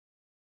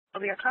I'll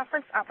be your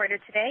conference operator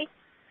today.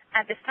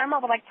 At this time, I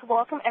would like to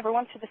welcome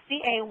everyone to the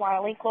CA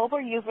Wily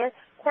Global User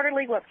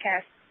Quarterly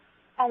Webcast.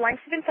 All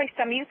lines have been placed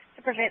on mute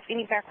to prevent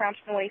any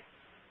background noise.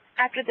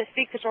 After the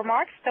speaker's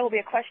remarks, there will be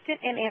a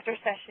question-and-answer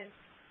session.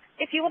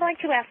 If you would like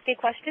to ask a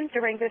question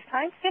during this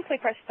time, simply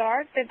press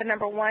star, then the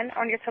number 1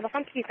 on your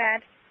telephone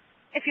keypad.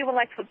 If you would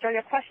like to withdraw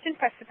your question,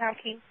 press the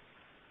pound key.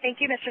 Thank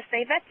you, Mr.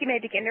 Savak. You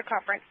may begin your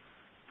conference.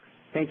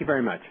 Thank you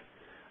very much.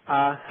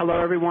 Hello,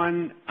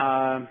 everyone.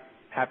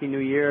 Happy New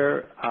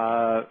Year.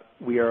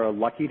 We are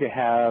lucky to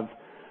have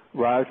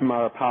Raj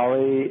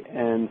Marripalli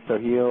and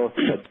Sohail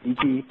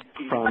Siddiqui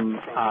from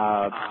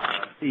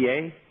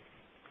CA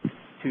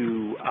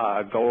to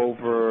go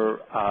over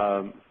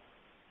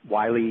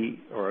Wily,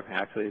 or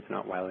actually it's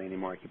not Wily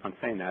anymore, I keep on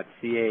saying that,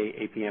 CA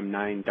APM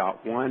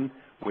 9.1,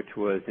 which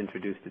was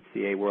introduced at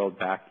CA World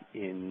back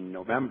in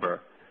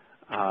November.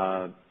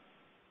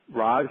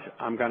 Raj,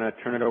 I'm going to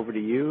turn it over to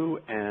you,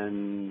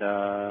 and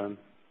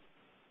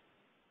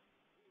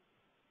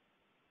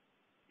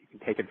you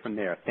can take it from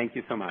there. Thank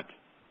you so much.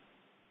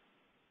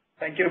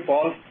 Thank you,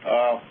 Paul.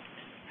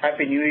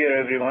 Happy New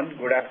Year, everyone.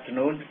 Good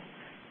afternoon.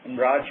 I'm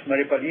Raj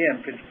Marripalli.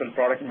 I'm Principal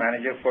Product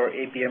Manager for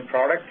APM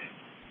Product.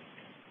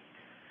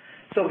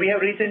 So we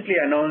have recently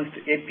announced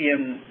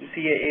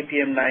CA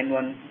APM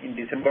 9.1 in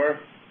December,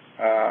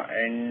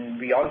 and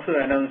we also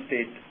announced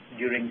it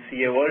during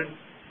CA World.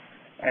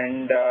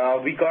 And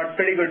we got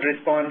pretty good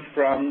response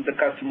from the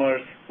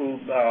customers who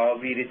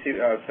we received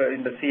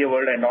in the CA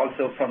World and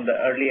also from the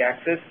early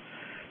access.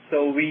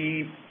 So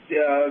we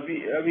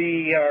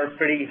are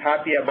pretty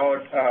happy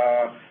about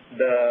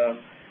the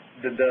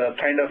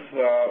kind of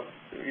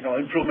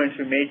improvements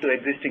we made to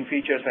existing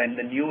features and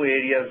the new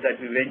areas that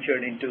we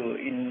ventured into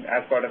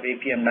as part of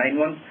APM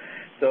 9.1.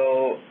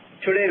 So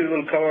today we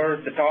will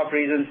cover the top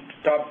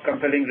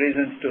compelling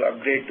reasons to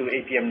upgrade to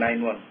APM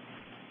 9.1.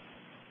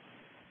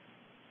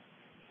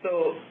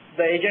 So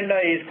the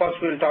agenda is,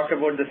 first we'll talk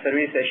about the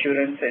service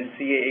assurance and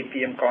CA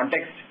APM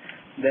context.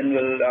 Then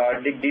we'll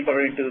dig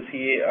deeper into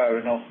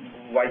CA,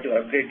 why to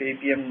upgrade to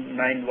APM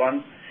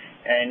 9.1,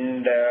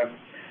 and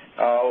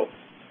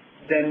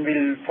then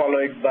we'll follow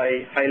it by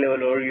high-level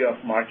overview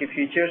of market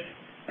features,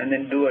 and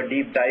then do a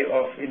deep dive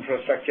of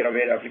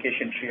infrastructure-aware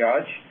application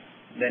triage,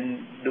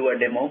 then do a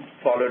demo,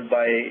 followed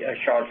by a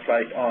short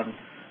slide on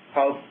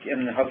how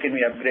can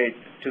we upgrade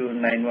to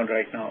 9.1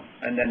 right now,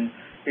 and then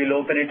we'll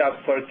open it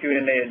up for Q&A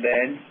at the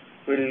end.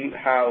 We'll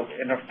have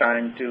enough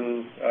time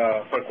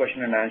for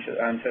question and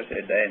answers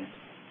at the end.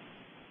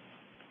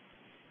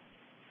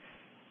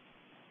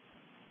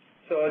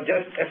 So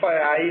just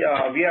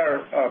FYI, we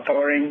are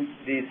covering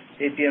this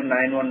APM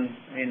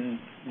 9.1 in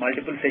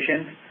multiple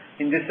sessions.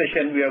 In this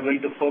session, we are going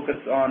to focus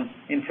on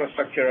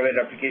infrastructure-aware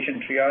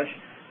application triage.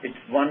 It's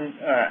one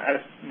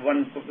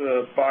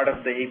part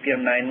of the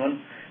APM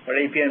 9.1, but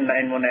APM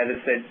 9.1, as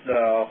I said,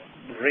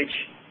 rich,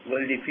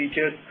 wealthy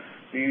features.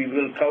 We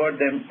will cover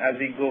them as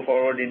we go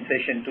forward in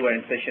session 2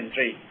 and session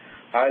 3.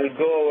 I'll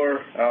go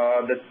over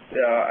the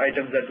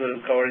items that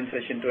we'll cover in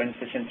session 2 and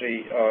session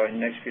 3 in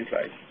the next few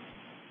slides.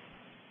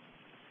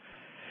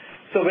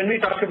 So when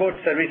we talk about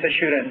service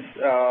assurance,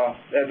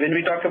 when we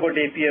talk about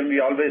APM,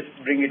 we always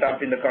bring it up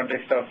in the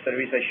context of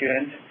service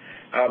assurance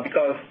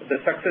because the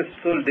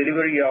successful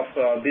delivery of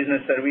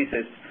business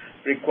services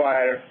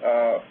require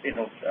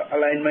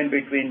alignment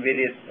between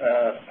various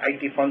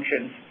IT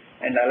functions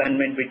and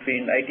alignment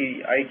between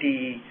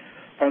IT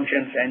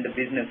functions and the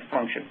business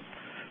function,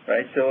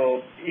 right?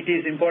 So it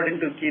is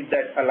important to keep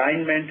that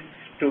alignment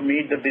to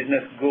meet the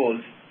business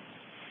goals.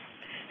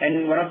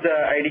 And one of the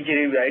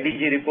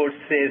IDG reports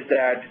says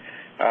that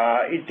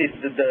it is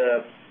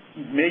the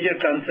major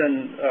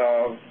concern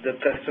the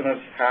customers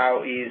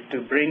have is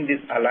to bring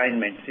this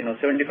alignment.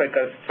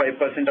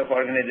 75% of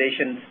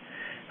organizations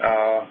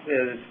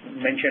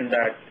mentioned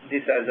that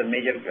this as a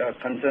major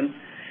concern,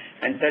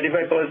 and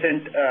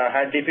 35%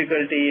 had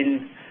difficulty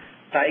in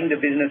tying the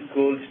business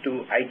goals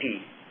to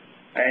IT.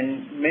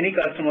 And many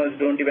customers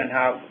don't even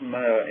have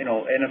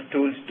enough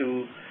tools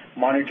to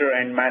monitor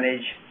and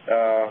manage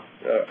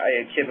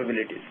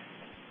capabilities.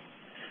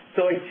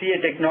 So at CA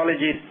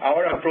Technologies,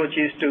 our approach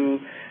is to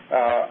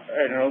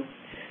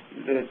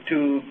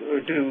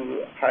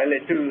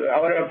highlight.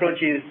 Our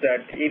approach is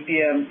that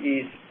APM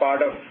is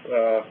part of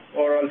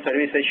overall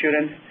service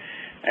assurance,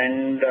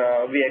 and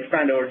we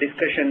expand our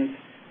discussions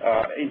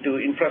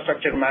into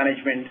infrastructure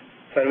management,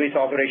 service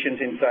operations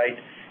insight,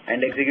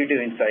 and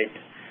executive insight,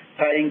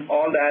 tying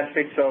all the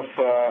aspects of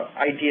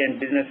IT and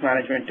business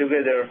management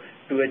together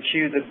to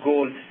achieve the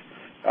goals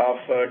of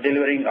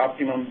delivering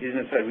optimum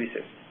business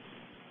services.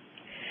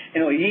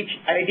 Each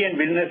IT and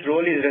business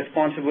role is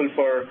responsible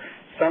for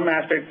some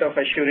aspect of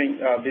assuring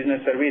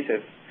business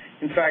services.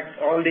 In fact,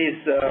 all these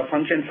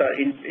functions are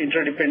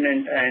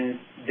interdependent, and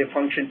they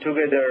function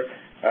together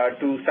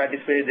to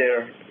satisfy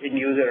their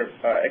end-user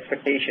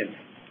expectations.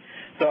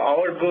 So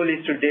our goal is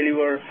to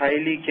deliver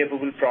highly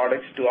capable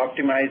products to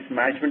optimize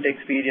management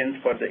experience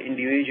for the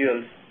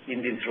individuals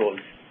in these roles.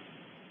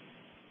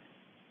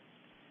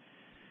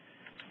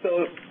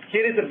 So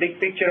here is a big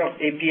picture of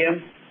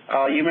APM.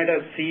 You might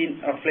have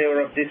seen a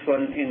flavor of this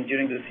one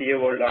during the CA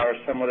World or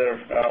some other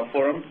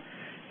forum.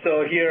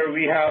 So here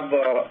we have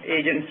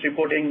agents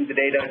reporting the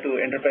data to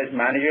Enterprise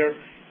Manager,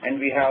 and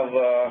we have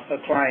a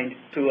client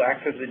to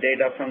access the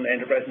data from the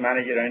Enterprise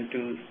Manager and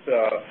to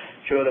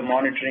show the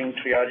monitoring,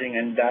 triaging,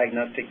 and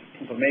diagnostic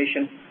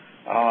information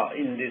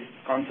in this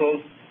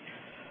console.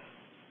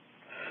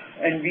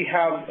 And we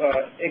have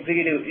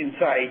executive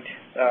insight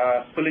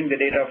pulling the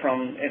data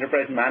from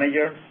Enterprise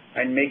Manager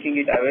and making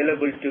it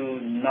available to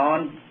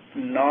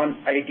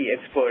non-IT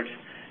experts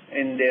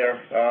in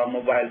their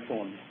mobile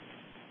phones.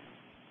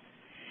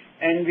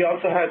 And we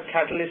also have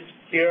Catalyst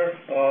here.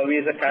 We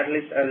use a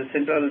Catalyst as a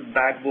central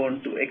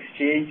backbone to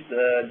exchange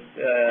the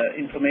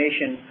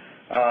information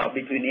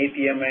between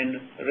APM and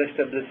the rest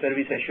of the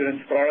service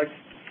assurance products.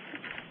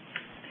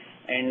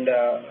 And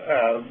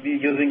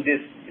using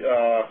this,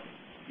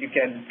 you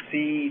can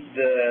see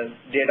the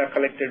data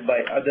collected by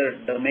other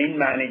domain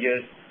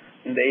managers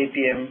in the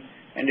APM,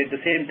 and at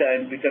the same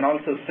time, we can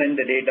also send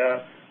the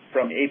data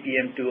from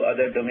APM to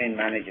other domain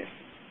managers.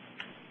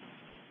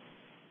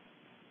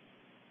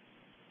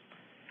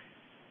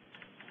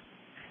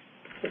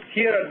 So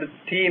here are the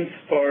themes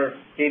for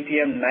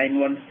APM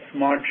 9.1,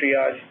 Smart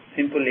Triage,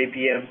 Simple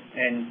APM,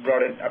 and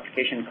Broader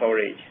Application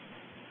Coverage.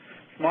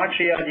 Smart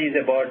Triage is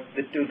about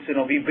the tools,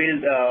 we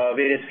build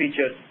various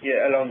features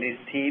along these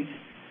themes,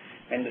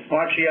 and the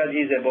Smart Triage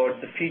is about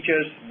the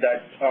features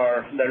that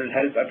will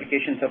help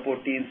application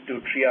support teams to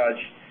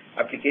triage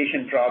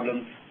application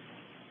problems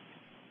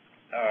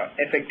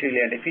effectively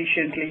and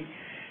efficiently.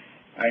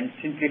 And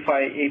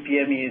Simplify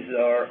APM is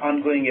our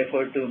ongoing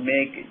effort to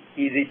make it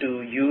easy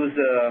to use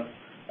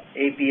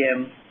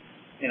APM,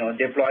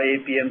 deploy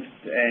APMs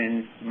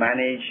and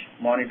manage,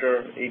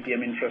 monitor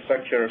APM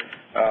infrastructure.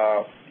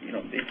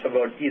 It's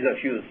about ease of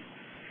use.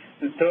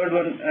 The third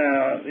one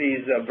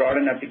is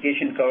broaden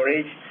application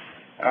coverage.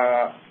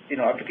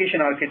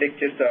 Application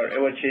architectures are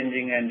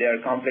ever-changing and they are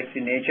complex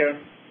in nature.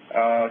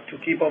 To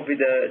keep up with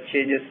the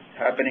changes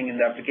happening in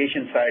the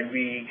application side,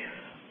 we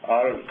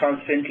are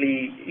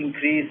constantly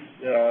increase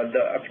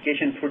the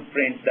application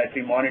footprint that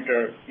we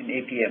monitor in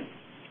APM.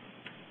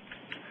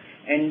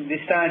 And this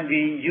time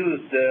we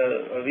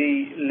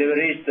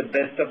leverage the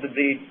best of the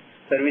breed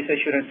service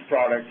assurance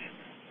products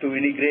to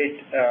integrate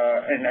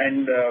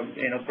and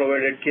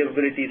provided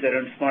capabilities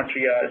around Smart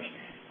Triage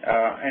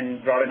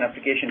and broaden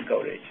application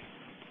coverage.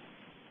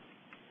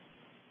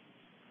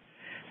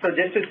 So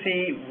just to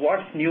see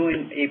what's new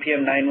in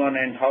APM 9.1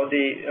 and how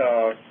they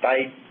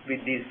tie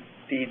with these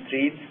three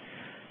themes.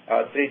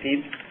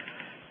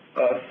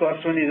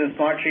 First one is in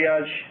Smart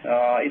Triage.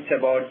 It's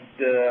about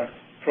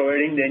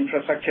providing the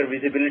infrastructure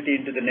visibility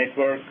into the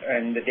network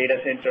and the data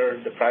center,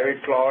 the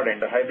private cloud,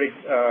 and the hybrid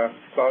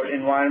cloud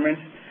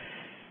environments.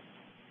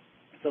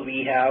 So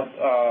we have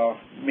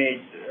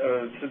made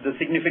the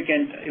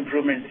significant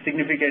improvement,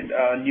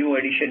 new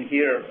addition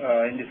here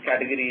in this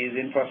category is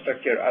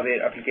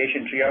infrastructure-aware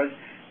application triage,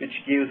 which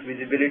gives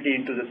visibility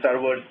into the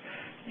servers,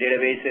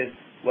 databases,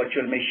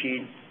 virtual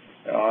machine,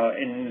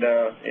 and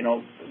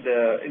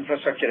the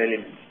infrastructure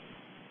elements.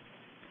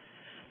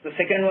 The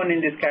second one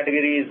in this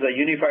category is the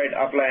unified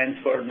appliance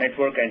for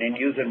network and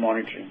end-user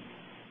monitoring.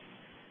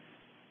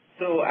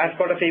 So as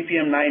part of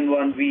APM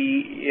 9.1,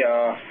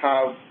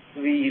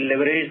 we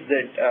leverage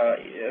that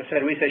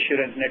service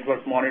assurance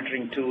network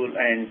monitoring tool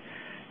and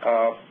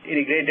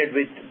integrated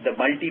with the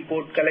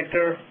multi-port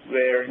collector,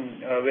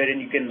 wherein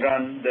you can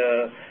run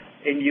the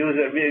end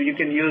user. You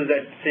can use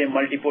that same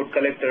multi-port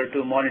collector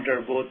to monitor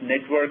both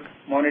network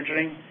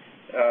monitoring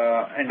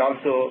and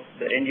also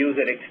the end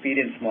user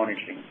experience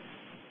monitoring.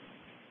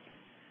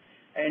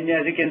 And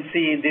as you can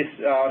see, this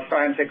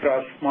spans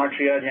across Smart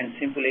Triage and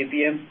Simple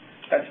APM.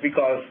 That's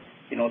because,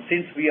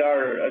 since we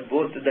are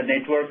both the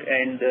network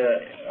and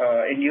the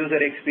end user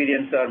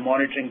experience are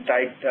monitoring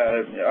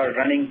are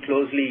running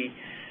closely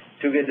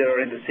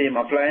together in the same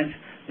appliance,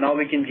 now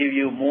we can give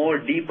you more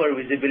deeper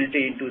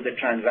visibility into the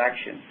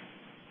transactions.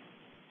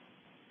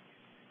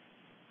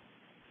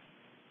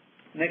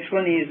 Next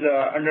one is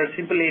under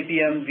Simple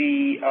APM,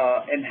 we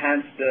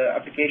enhanced the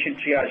application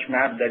triage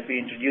map that we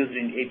introduced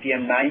in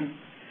APM 9.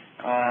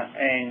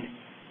 And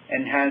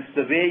enhance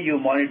the way you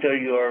monitor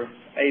your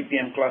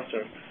APM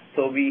cluster.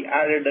 So we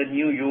added a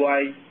new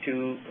UI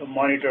to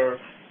monitor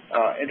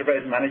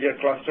Enterprise Manager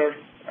cluster,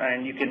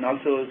 and you can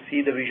also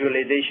see the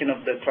visualization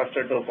of the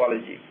cluster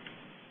topology.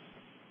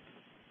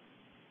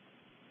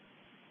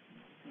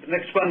 The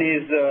next one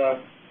is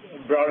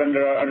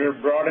under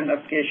broaden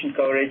application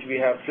coverage, we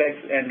have flex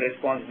and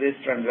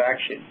response-based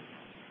transactions.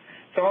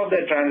 Some of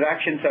the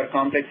transactions are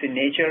complex in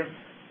nature,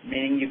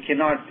 meaning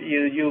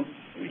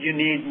you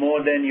need more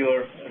than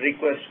your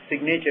request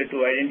signature to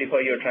identify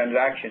your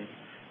transaction.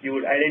 You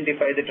would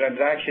identify the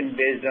transaction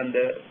based on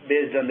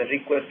the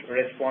request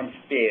response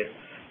pair.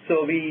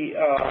 So we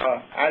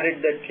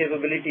added that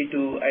capability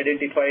to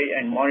identify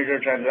and monitor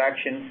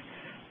transactions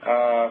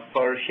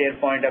for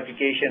SharePoint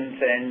applications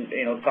and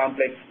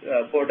complex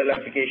portal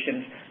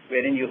applications,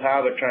 wherein you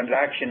have a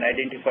transaction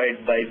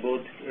identified by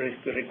both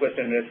request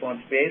and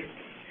response pairs.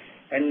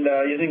 And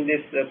using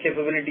this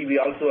capability, we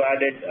also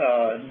added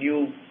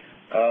new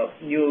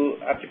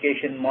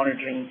application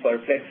monitoring for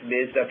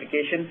Flex-based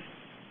applications.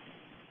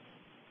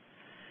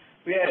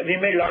 We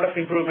made a lot of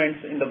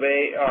improvements in the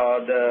way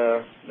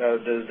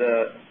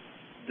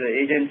the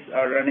agents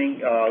are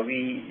running.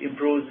 We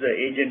improved the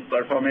agent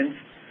performance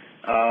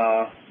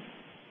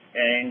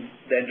and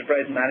the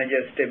enterprise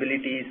manager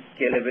stability,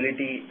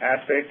 scalability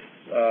aspects.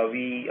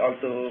 We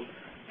also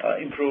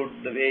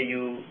improved the way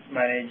you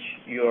manage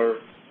your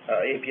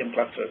APM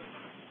clusters.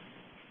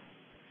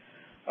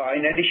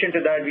 In addition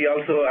to that, we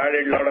also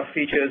added a lot of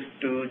features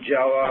to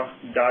Java,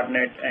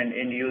 .NET, and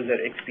end-user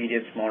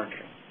experience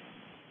monitoring.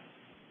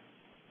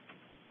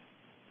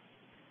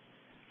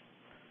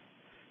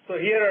 So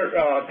here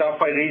are top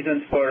 5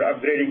 reasons for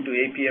upgrading to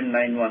APM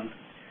 9.1.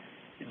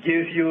 It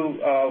gives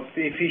you an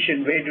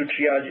efficient way to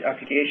triage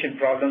application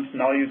problems.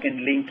 Now you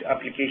can link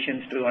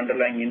applications to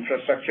underlying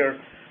infrastructure.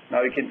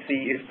 Now you can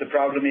see if the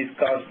problem is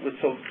caused.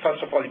 So first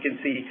of all, you can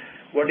see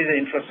what is the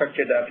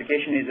infrastructure the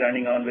application is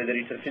running on, whether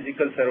it's a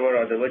physical server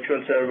or the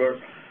virtual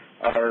server,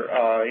 or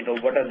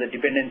what are the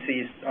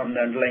dependencies on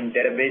the underlying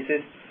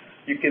databases.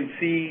 You can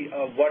see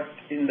what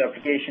in the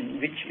application,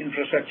 which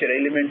infrastructure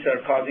elements are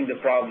causing the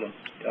problem.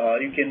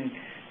 You can,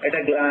 at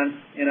a glance,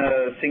 in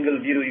a single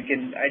view, you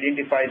can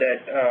identify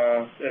that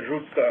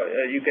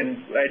you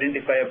can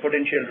identify a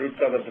potential root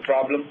cause of the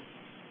problem.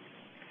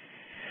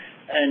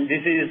 And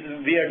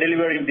we are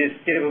delivering this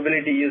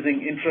capability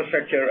using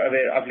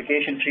infrastructure-aware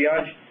application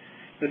triage.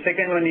 The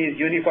second one is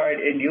unified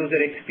end-user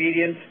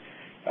experience.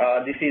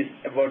 This is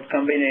about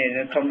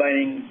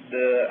combining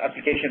the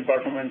application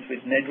performance with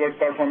network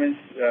performance.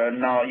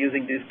 Now,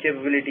 using this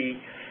capability,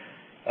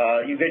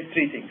 you get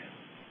 3 things.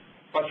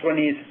 First one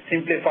is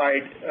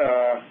simplified.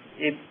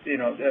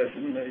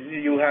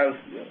 You have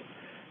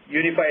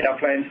unified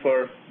appliance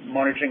for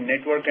monitoring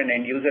network and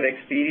end-user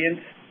experience.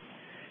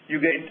 You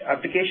get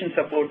application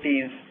support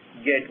teams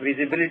get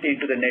visibility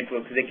into the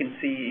network.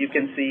 You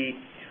can see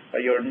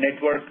your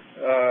network,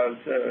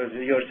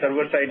 your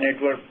server-side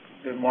network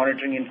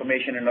monitoring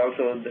information, and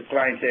also the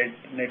client-side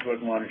network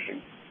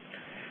monitoring.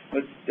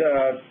 But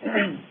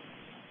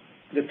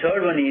the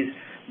third one is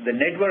the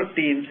network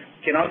teams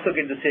can also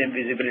get the same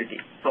visibility.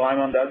 So I'm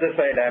on the other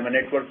side. I'm a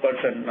network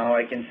person. Now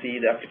I can see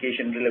the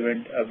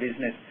application-relevant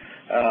business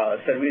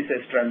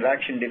services,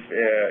 transaction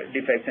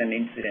defects, and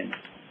incidents.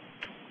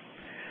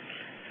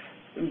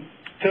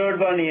 Third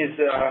one is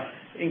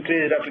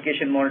increased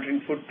application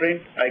monitoring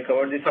footprint. I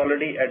covered this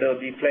already.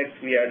 Adobe Flex,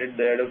 we added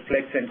the Adobe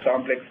Flex and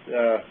complex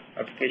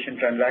application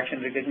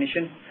transaction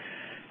recognition.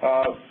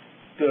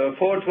 The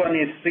fourth one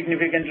is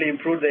significantly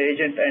improve the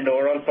agent and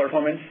overall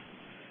performance.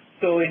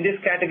 So in this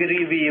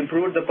category, we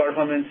improved the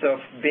performance of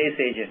base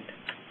agent.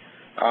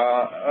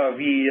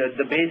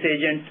 The base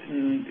agent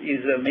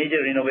is a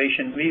major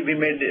innovation. We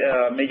made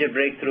a major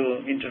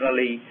breakthrough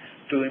internally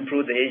to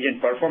improve the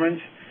agent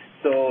performance.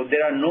 So there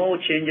are no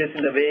changes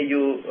in the way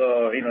you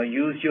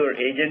use your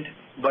agent,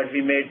 but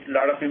we made a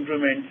lot of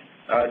improvements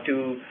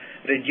to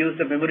reduce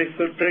the memory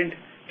footprint,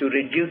 to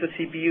reduce the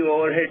CPU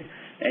overhead,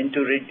 and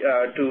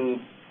to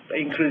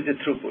increase the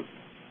throughput.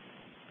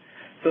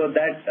 So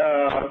that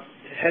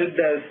helped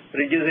us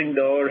reducing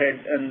the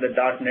overhead and the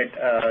 .NET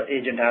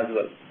agent as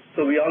well.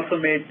 So we also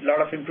made a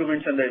lot of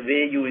improvements on the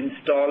way you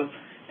install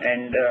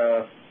and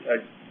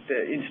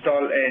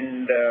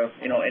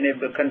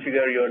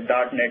configure your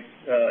 .NET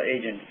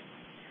agents.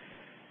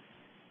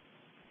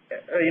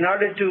 In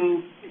order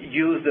to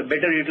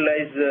better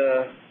utilize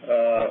the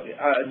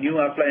new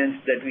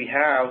appliance that we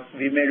have,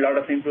 we made a lot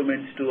of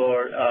improvements to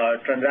our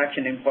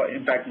transaction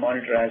impact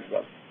monitor as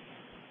well.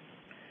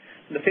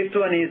 The fifth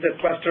one is the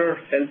cluster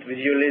health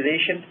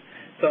visualization.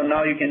 So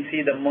now you can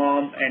see the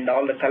MOM and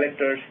all the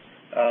collector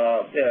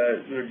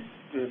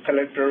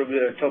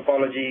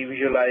topology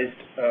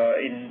visualized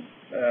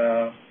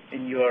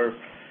in your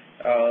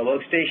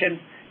workstation,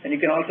 and you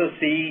can also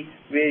see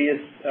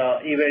various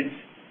events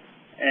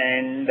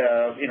and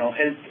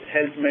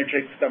health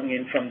metrics coming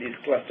in from these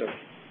clusters,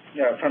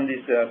 from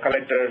these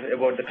collectors,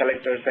 about the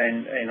collectors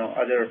and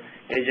other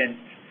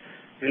agents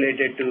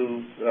related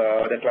to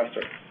the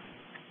cluster.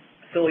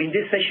 So in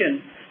this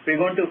session, we're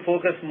going to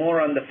focus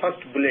more on the first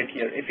bullet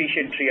here,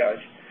 efficient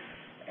triage.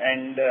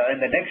 And in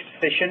the next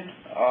session,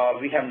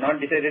 we have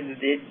not decided the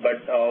date,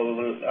 but we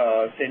will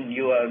send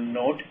you a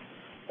note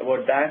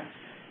about that.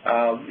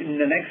 In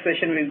the next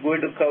session, we're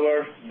going to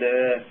cover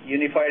the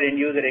unified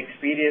end-user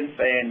experience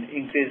and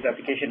increased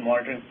application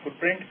monitoring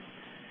footprint.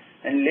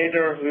 And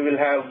later, we will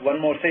have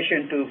one more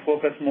session to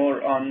focus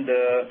more on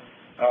the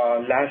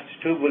last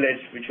 2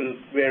 bullets,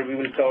 where we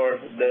will cover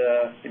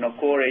the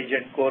core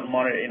agent, core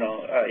monitor,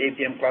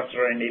 APM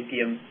cluster and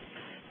APM,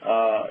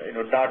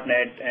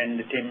 .NET and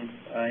the TIM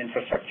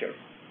infrastructure.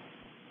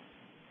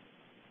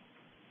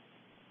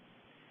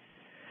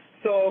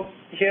 So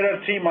here are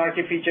 3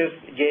 market features.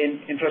 Again,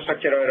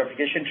 infrastructure or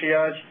application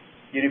triage,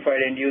 unified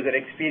end-user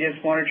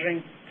experience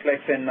monitoring,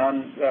 flex and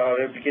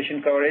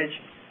non-replication coverage.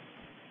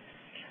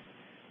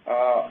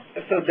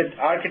 So the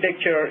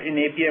architecture in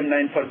APM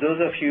 9, for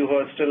those of you who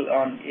are still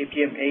on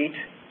APM 8,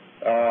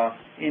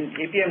 In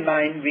APM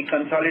 9, we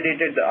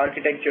consolidated the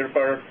architecture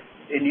for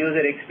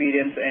end-user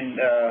experience and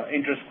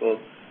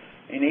interscope.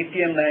 In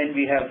APM 9,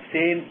 we have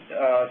same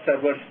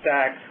server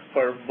stack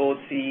for both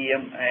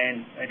CEM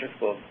and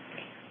interscope.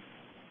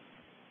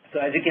 So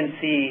as you can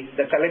see,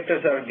 the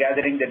collectors are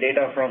gathering the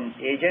data from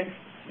agents.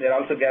 They're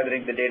also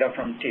gathering the data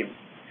from TIM.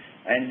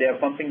 And they're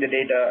pumping the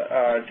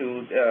data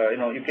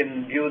you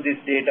can view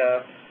this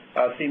data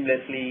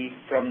seamlessly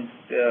from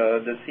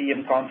the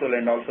CEM console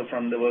and also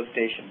from the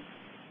workstation.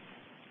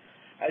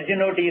 As you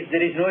notice,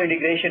 there is no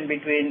integration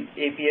between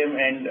APM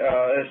and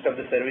rest of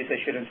the service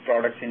assurance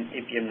products in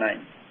APM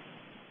 9.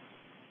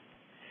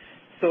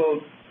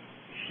 So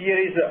here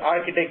is the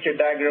architecture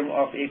diagram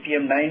of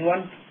APM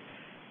 9.1.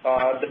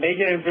 The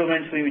major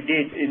improvements we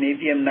did in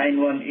APM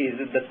 9.1 is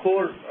the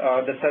core,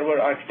 the server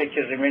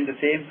architecture remained the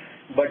same,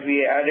 but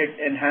we added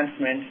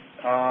enhancements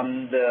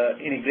on the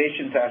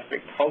integrations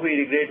aspect, how we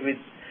integrate with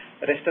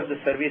the rest of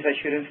the service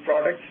assurance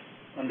products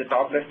on the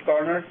top left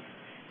corner,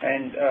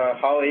 and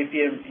how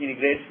APM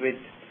integrates with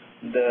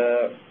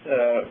the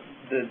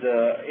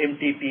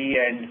MTP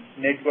and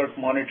network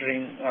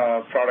monitoring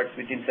products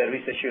within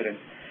service assurance.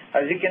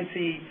 As you can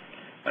see,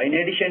 in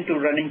addition to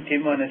running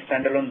TIM on a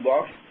standalone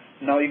box,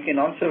 now you can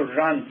also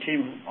run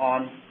TIM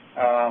on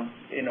a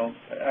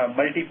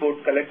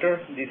multi-port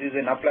collector. This is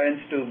an appliance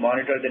to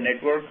monitor the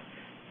network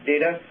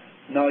data.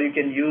 Now you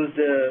can use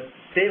the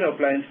same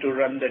appliance to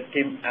run the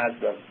TIM as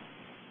well.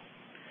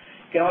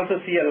 You can also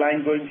see a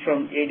line going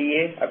from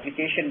ADA,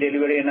 application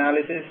delivery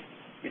analysis,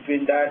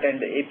 between that and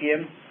the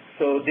APM.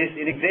 So this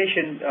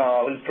integration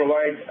will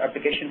provide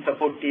application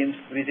support teams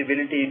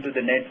visibility into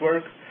the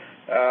network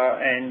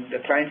and the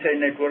client-side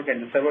network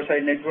and the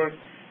server-side network.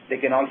 They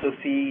can also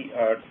see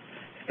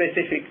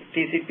specific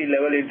TCP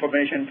level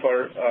information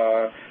for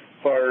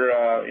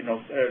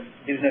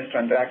business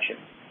transaction.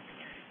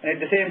 And at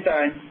the same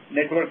time,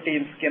 network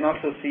teams can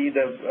also see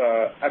the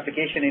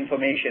application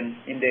information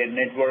in their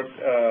network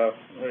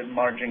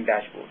monitoring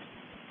dashboards.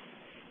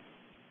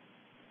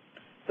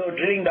 So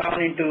drilling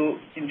down into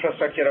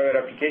infrastructure-aware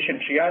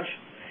application triage,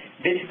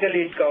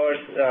 basically it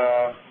covers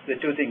the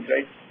two things,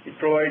 right? It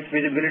provides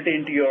visibility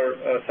into your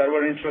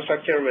server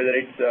infrastructure, whether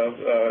it's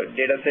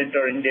data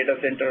center, in-data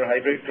center,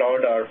 hybrid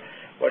cloud, or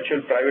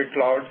virtual private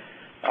cloud.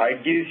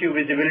 It gives you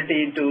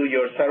visibility into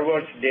your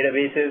servers,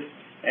 databases,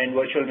 and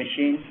virtual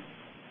machines.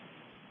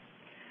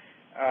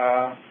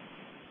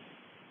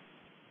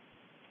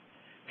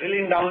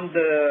 Drilling down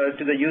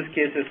to the use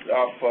cases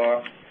of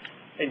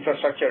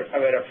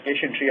infrastructure-aware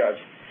application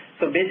triage.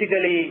 So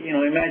basically,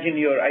 imagine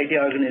your IT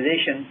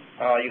organization.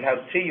 You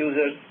have three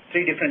users,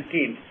 three different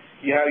teams.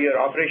 You have your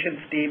operations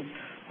team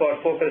who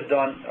are focused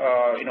on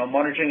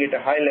monitoring at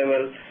a high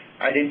level,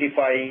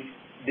 identify.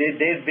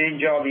 Their main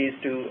job is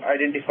to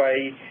identify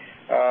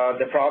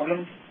the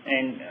problem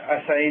and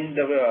assign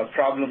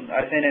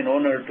an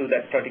owner to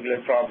that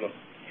particular problem.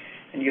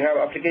 And you have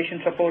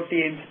application support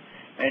teams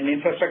and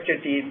infrastructure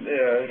team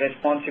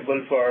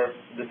responsible for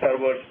the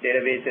servers,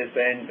 databases,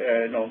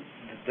 and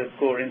the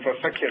core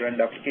infrastructure, and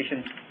the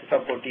application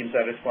support teams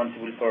are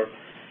responsible for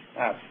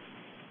apps.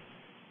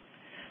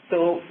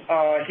 So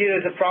here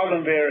is a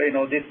problem where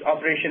this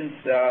operations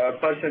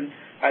person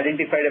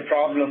identified a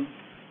problem,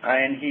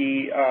 and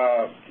he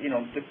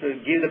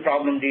gave the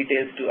problem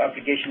details to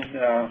application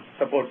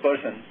support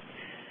person.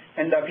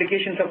 And the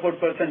application support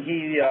person,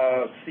 he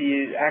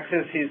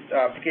accesses his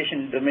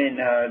application domain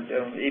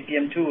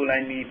APM tool,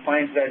 and he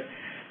finds that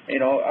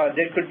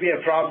there could be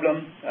a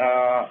problem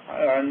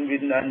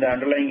with the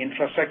underlying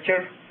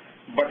infrastructure,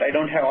 but I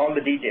don't have all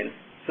the details.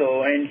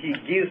 So, and he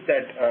gives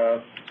that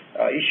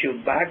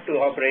issue back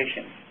to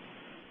operations.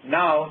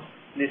 Now,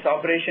 this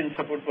operation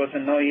support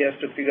person, now he has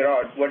to figure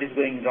out what is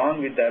going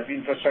wrong with the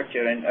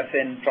infrastructure and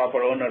assign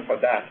proper owner for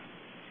that.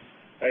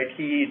 Right?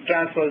 He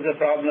transfers the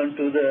problem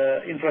to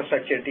the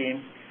infrastructure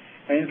team.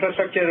 And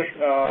infrastructure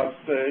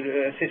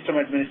system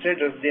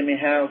administrators, they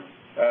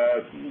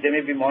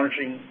may be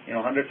monitoring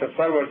hundreds of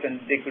servers,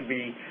 and there could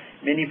be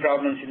many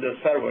problems in those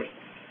servers.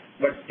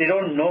 But they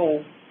don't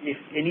know if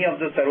any of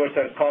those servers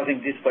are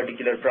causing this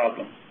particular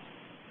problem.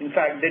 In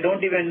fact, they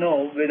don't even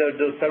know whether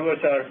those servers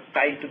are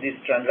tied to this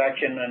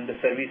transaction and the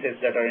services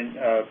that are in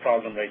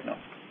problem right now.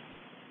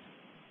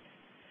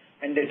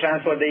 And they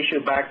transfer the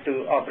issue back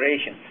to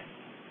operations.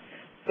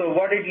 So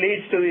what it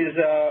leads to is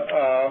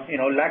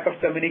lack of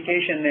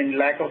communication and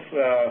lack of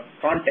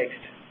context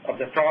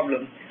of the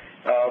problem.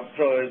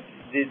 So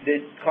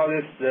it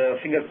causes the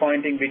finger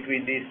pointing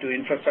between these two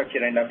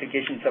infrastructure and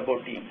application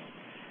support teams,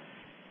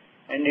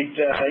 and it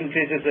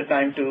increases the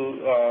time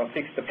to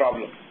fix the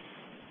problem.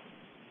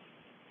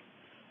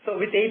 So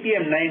with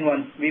APM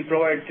 9.1, we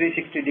provide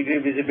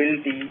 360-degree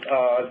visibility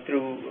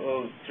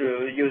through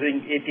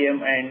using APM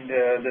and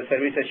the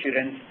service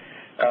assurance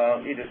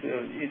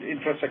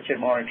infrastructure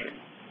monitoring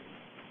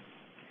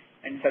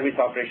and service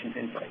operations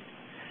insight.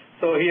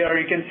 So here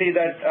you can see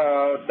that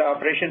the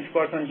operations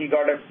person, he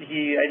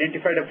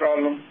identified a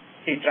problem,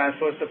 he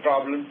transfers the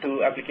problem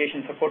to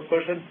application support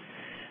person,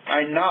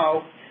 and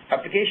now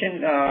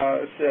application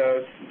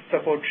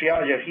support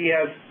triager, he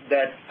has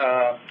that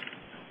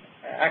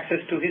access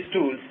to his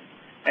tools,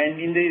 and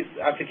in these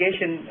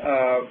application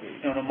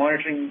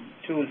monitoring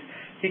tools,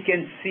 he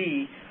can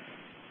see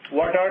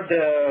what is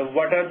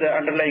the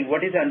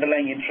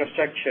underlying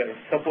infrastructure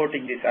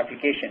supporting this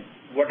application.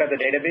 What are the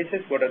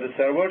databases? What are the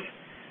servers?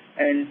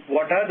 And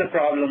what are the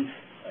problems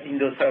in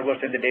those servers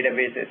and the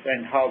databases,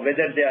 and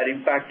whether they are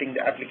impacting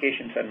the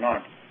applications or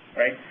not,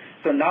 right?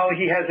 So now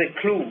he has a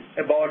clue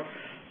about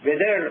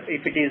whether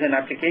if it is an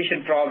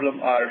application problem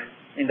or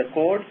in the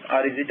code,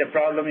 or is it a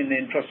problem in the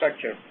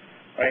infrastructure,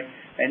 right?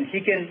 And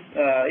he can,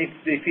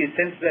 if he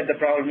senses that the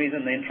problem is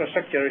in the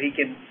infrastructure, he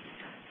can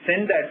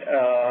send that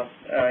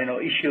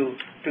issue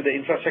to the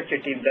infrastructure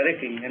team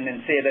directly, and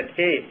then say that,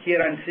 hey,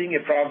 here I'm seeing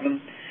a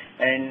problem,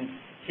 and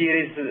here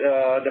is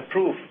the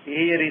proof.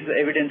 Here is the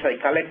evidence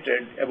I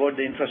collected about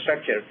the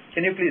infrastructure.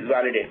 Can you please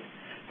validate?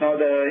 Now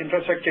the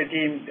infrastructure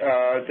team,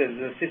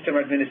 the system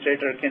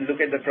administrator, can look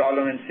at the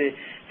problem and say,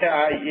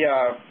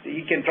 yeah,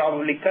 he can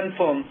probably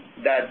confirm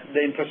that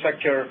the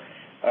infrastructure,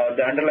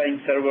 the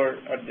underlying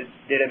server or the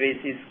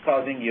database is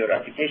causing your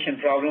application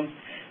problem.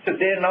 So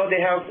now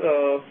they have,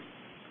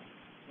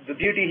 the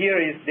beauty here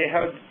is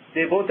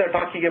they both are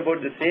talking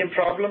about the same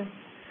problem.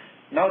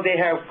 Now they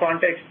have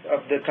context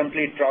of the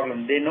complete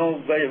problem. They know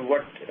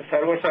what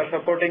servers are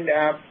supporting the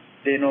app.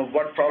 They know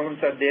what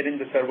problems are there in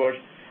the servers.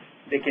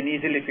 They can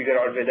easily figure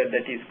out whether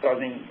that is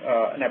causing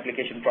an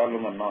application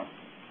problem or not.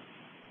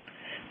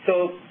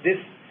 So this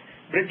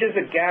bridges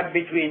the gap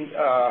between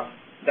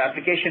the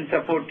application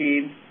support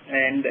team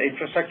and the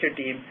infrastructure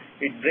team.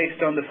 It breaks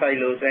down the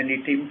silos, and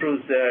it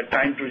improves the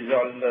time to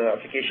resolve the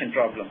application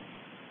problem.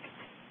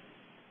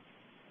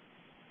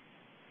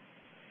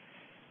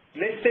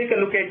 Let's take a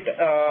look at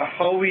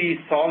how we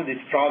solve this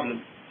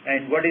problem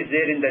and what is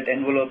there in that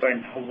envelope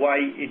and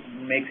why it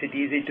makes it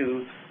easy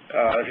to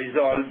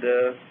resolve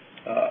the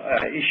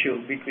issue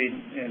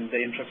between the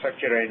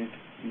infrastructure and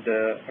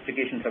the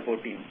application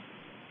support team.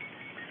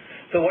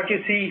 So what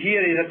you see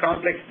here is a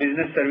complex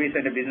business service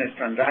and a business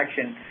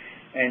transaction,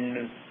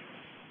 and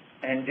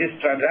this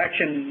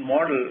transaction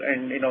model,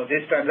 and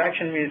this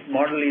transaction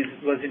model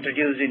was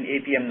introduced in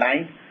APM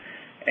 9,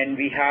 and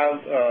we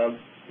have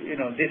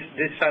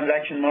this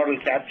transaction model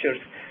captures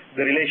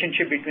the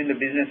relationship between the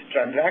business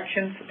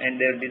transactions and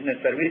their business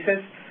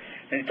services,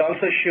 and it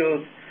also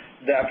shows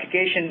the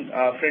application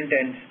front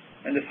ends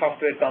and the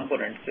software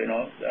components.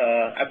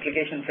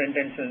 Application front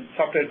ends and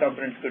software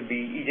components could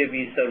be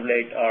EJB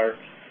servlet, or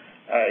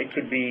it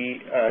could be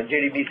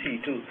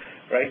JDBC too,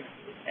 right?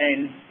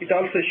 And it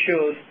also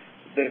shows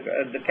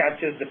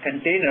captures the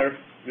container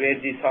where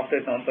these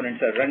software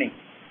components are running,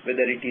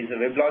 whether it is a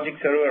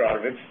WebLogic server or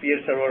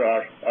WebSphere server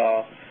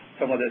or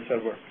some other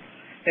server.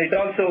 And it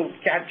also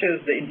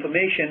captures the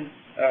information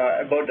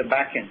about the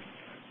backend.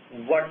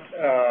 What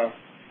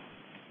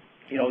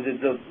is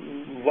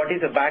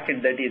the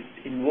backend that is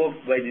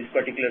invoked by this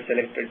particular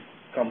selected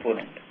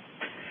component.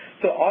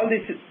 So all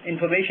this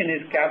information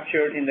is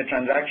captured in the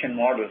transaction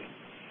model.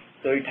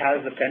 So it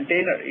has the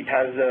container, it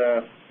has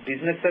a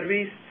business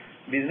service,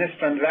 business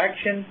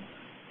transaction,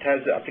 it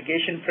has the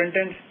application front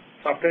end,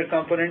 software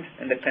components,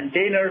 and the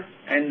container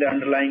and the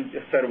underlying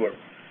server.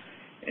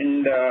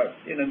 And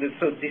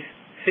so this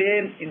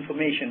same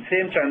information,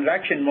 same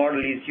transaction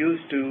model is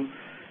used to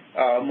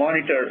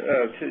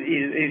monitor,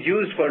 is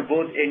used for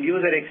both end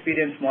user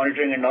experience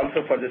monitoring and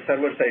also for the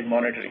server side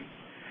monitoring.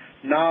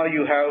 Now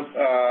you have,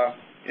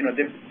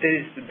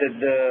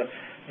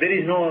 there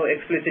is no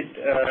explicit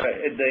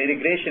the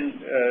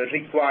integration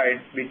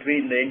required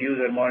between the end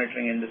user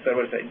monitoring and the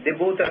server side. They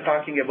both are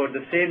talking about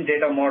the same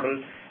data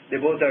model. They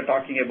both are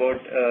talking about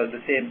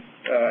the same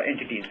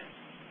entities,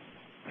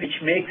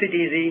 which makes it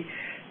easy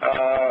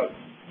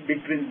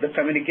between the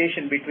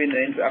communication between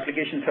the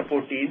application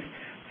support teams.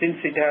 Since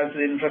it has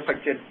the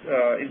infrastructure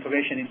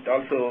information,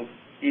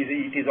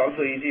 it is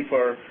also easy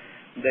for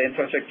the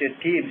infrastructure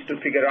teams to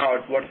figure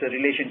out what's the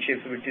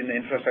relationships between the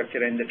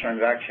infrastructure and the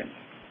transactions.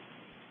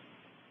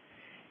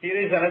 Here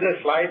is another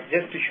slide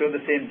just to show the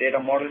same data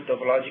model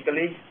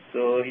topologically.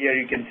 So here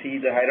you can see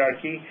the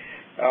hierarchy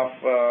of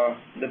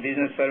the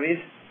business service,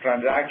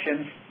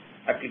 transactions,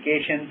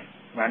 applications,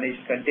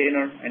 managed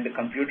container, and the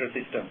computer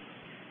system.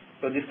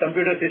 So this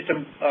computer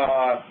system,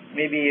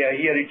 maybe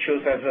here it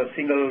shows as a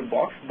single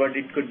box, but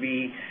it could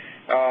be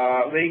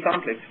very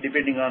complex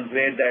depending on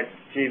where that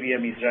JVM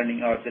is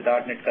running or the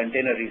 .NET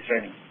container is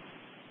running.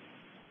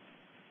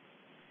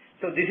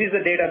 So this is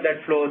the data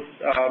that flows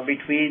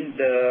between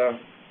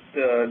the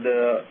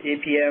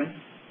APM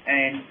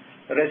and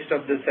the rest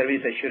of the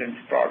service assurance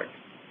product.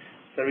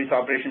 Service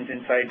operations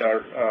inside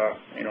are,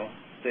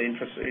 the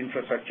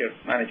infrastructure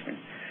management.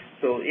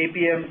 So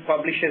APM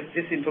publishes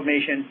this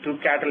information to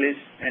Catalyst,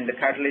 and the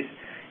Catalyst,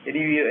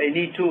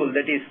 any tool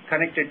that is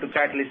connected to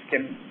Catalyst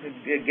can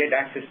get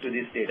access to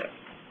this data.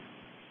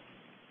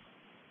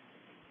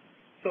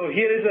 So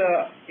here is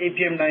a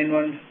APM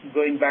 9.1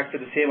 going back to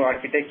the same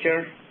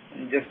architecture,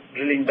 and just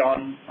drilling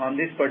down on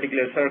this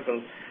particular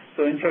circle.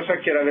 So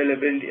infrastructure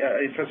availability,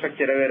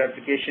 infrastructure-aware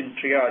application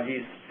triage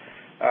is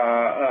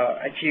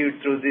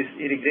achieved through this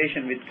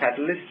integration with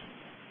Catalyst.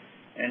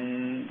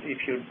 And if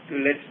you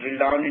let's drill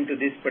down into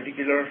this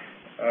particular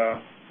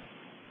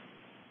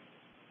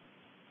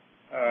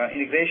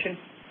integration.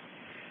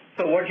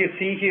 So what you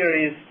see here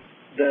is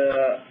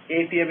the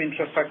APM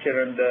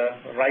infrastructure on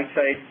the right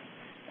side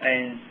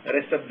and the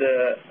rest of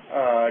the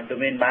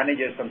domain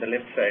managers on the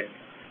left side.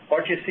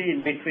 What you see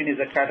in between is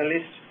a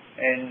catalyst,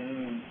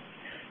 and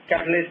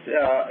catalyst,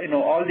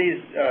 all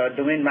these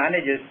domain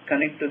managers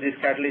connect to this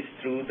catalyst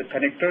through the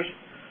connectors.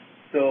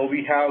 So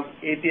we have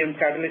APM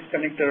catalyst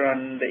connector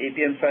on the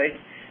APM side,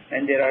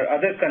 and there are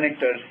other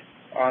connectors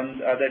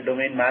on other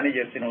domain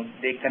managers.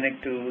 They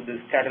connect to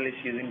this catalyst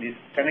using these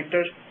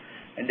connectors,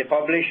 and they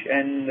publish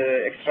and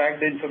extract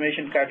the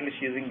information catalyst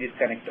using these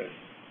connectors.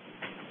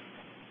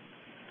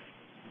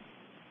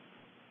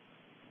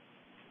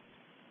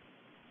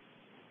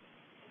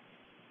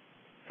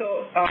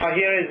 So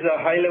here is a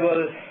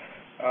high-level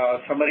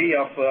summary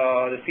of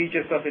the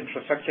features of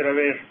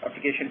infrastructure-aware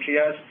application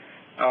triage.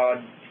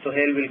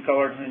 Sohail will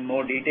cover in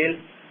more detail.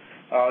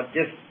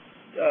 This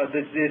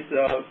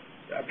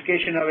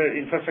application-aware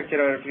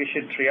infrastructure-aware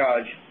application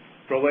triage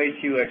provides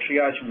you a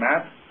triage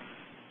map,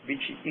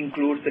 which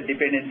includes the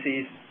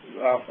dependencies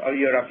of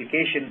your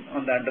application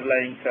on the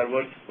underlying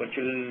servers,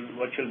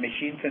 virtual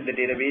machines, and the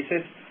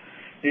databases.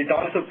 It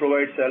also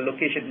provides a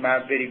location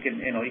map where you can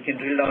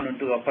drill down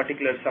into a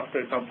particular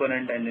software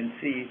component and then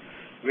see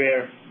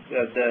where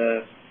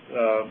the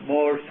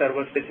more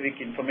server-specific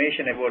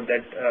information about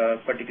that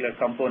particular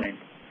component,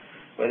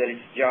 whether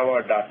it's Java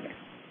or .NET.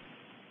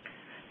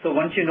 So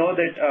once you know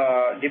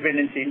that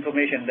dependency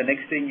information, the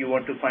next thing you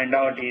want to find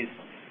out is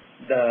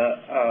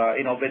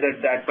whether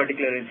that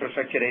particular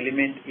infrastructure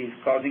element is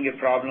causing a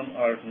problem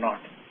or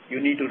not. You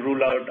need to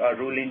rule out or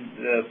rule in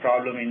the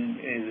problem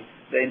in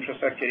the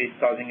infrastructure is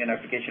causing an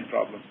application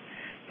problem.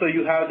 So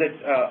you have that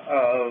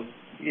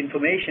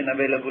information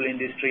available in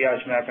this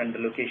triage map and the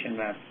location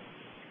map.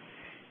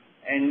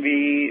 And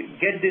we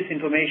get this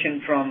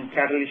information from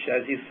Catalyst,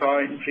 as you saw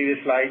in previous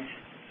slides.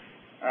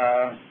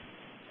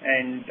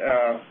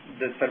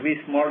 The service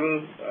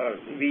model,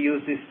 we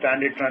use this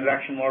standard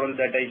transaction model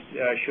that I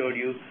showed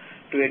you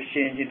to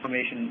exchange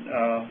information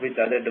with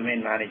other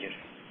domain managers.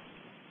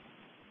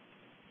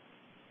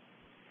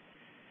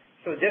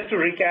 So just to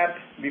recap,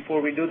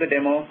 before we do the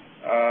demo,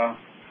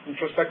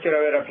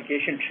 infrastructure-aware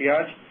application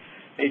triage,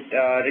 it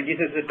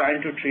reduces the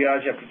time to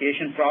triage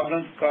application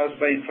problems caused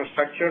by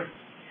infrastructure,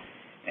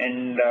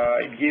 and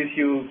it gives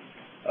you,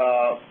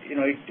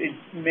 it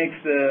makes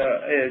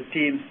the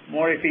teams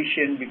more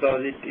efficient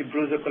because it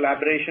improves the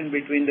collaboration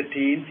between the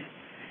teams,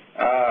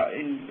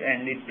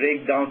 and it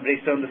breaks down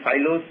the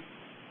silos.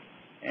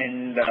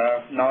 And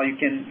now you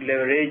can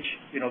leverage,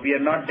 we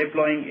are not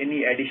deploying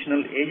any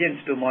additional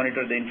agents to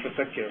monitor the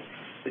infrastructure.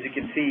 As you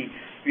can see,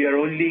 we are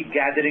only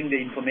gathering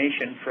the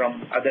information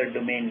from other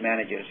domain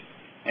managers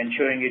and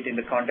showing it in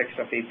the context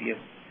of APM.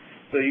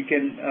 So you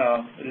can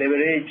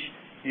leverage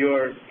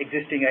your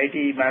existing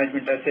IT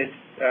management assets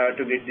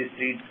to get this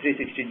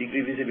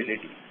 360-degree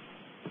visibility.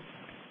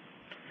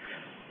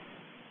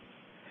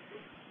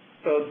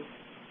 So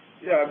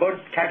about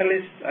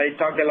Catalyst, I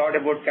talked a lot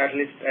about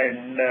Catalyst,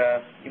 and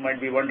you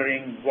might be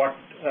wondering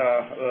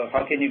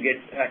how can you get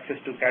access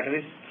to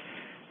Catalyst?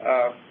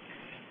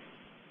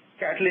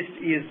 Catalyst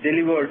is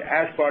delivered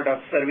as part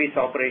of service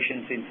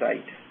operations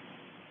Insight,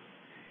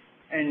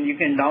 and you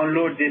can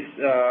download this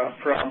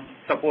from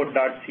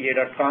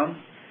support.ca.com.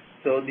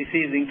 So this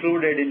is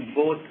included in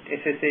both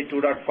SSA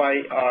 2.5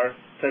 or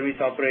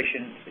Service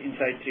Operations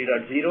Insight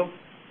 3.0.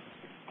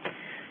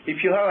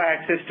 If you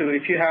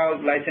have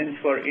license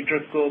for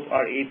Interscope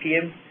or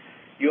APM,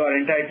 you are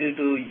entitled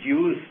to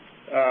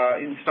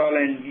install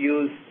and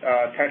use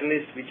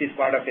Catalyst, which is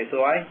part of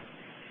SOI.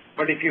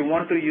 But if you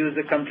want to use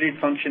the complete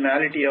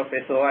functionality of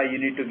SOI, you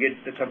need to get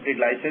the complete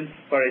license.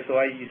 For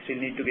SOI, you still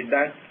need to get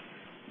that.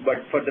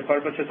 But for the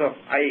purposes of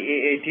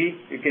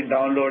IAAT, you can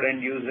download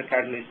and use the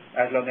Catalyst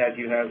as long as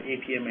you have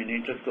APM and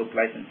Interscope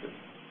licenses.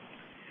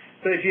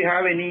 So if you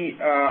have any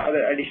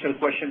other additional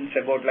questions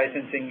about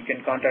licensing, you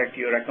can contact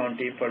your account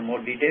team for more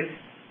details.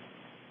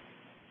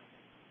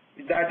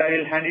 With that, I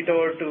will hand it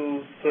over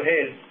to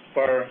Sohail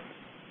for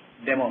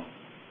demo.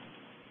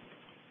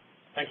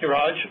 Thank you,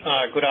 Raj.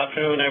 Good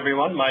afternoon,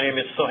 everyone. My name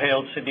is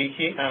Sohail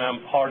Siddiqui, and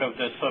I'm part of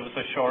the Service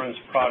Assurance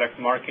Product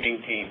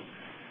Marketing team.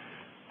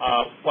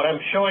 What I'm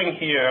showing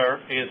here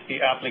is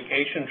the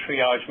application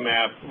triage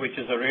map, which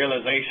is a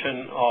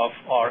realization of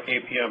our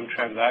APM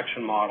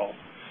transaction model.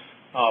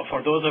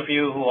 For those of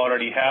you who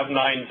already have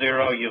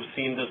 9.0, you've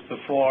seen this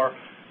before.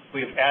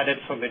 We've added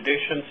some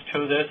additions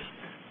to this,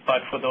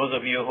 but for those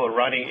of you who are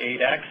running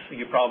 8X,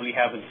 you probably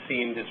haven't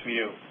seen this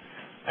view.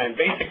 And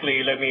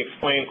basically, let me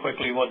explain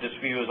quickly what this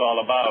view is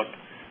all about.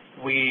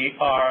 We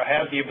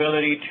have the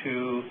ability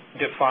to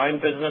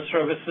define business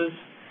services,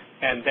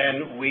 and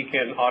then we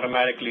can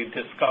automatically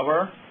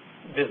discover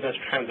business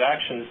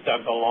transactions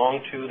that belong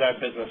to that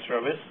business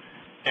service.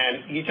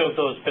 And each of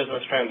those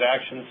business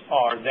transactions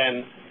are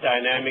then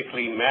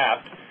dynamically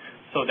mapped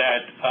so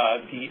that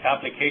the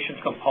application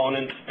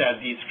components that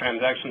these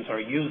transactions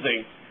are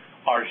using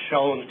are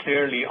shown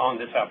clearly on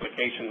this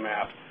application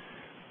map.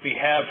 We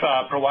have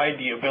provide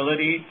the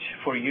ability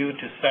for you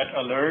to set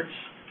alerts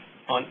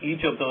on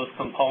each of those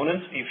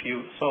components if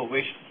you so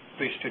wish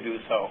to do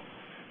so.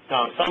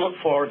 Now,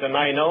 for the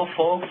 9.0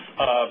 folks,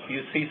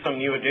 you see some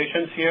new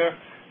additions here.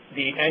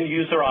 The end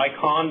user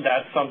icon,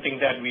 that's something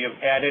that we have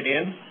added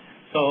in.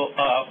 So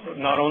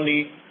not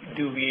only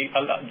do we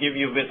give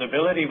you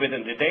visibility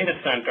within the data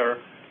center,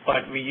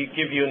 but we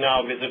give you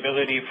now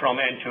visibility from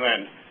end to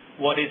end.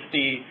 What is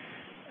the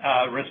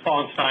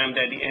response time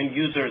that the end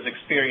user is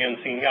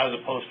experiencing as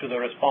opposed to the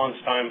response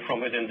time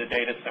from within the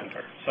data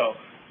center? So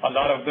a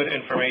lot of good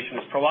information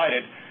is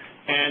provided.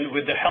 And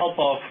with the help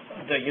of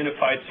the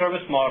unified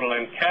service model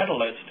and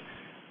Catalyst,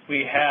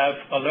 we have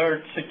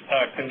alert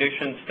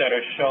conditions that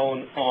are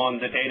shown on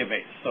the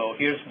database. So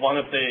here's one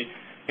of the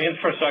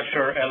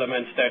infrastructure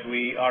elements that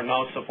we are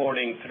now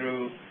supporting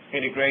through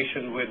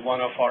integration with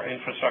one of our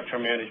infrastructure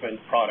management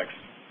products.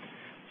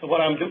 So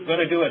what I'm going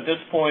to do at this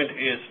point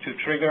is to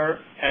trigger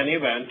an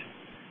event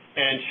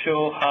and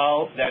show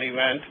how that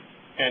event,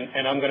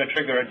 and I'm going to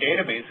trigger a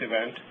database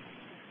event,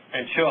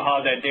 and show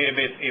how that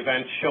database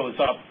event shows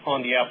up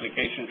on the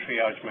application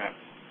triage map.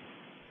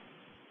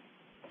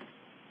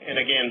 And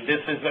again,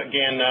 this is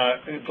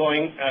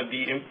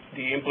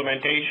the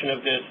implementation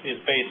of this is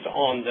based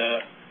on the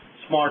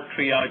smart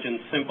triage and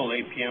simple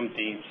APM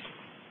themes.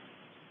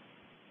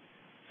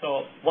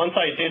 So once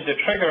I did the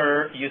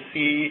trigger, you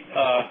see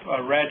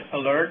a red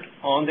alert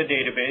on the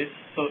database.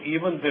 So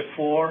even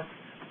before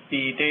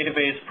the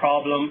database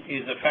problem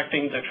is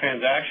affecting the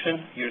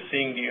transaction, you're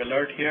seeing the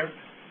alert here.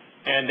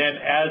 And then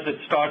as it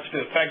starts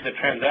to affect the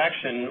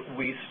transaction,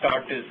 we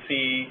start to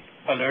see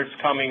alerts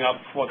coming up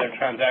for the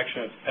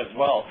transaction as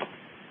well.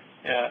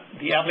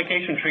 The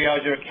application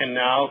triager can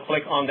now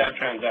click on that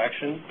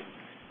transaction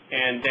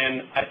and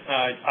then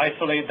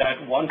isolate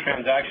that one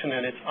transaction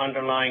and its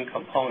underlying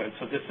component.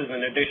 So this is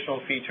an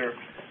additional feature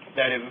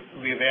that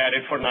we've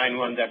added for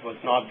 9.1 that was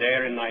not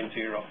there in 9.0.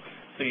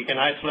 So you can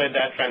isolate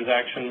that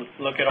transaction,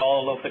 look at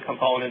all of the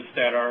components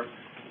that are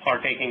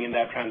partaking in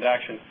that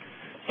transaction.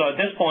 So at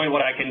this point,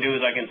 what I can do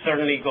is I can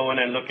certainly go in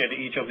and look at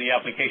each of the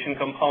application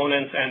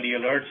components and the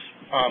alerts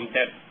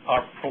that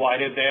are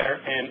provided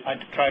there, and I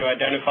try to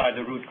identify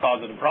the root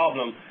cause of the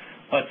problem.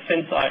 But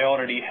since I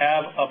already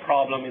have a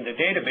problem in the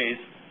database,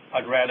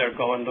 I'd rather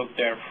go and look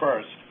there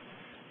first.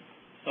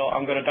 So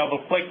I'm going to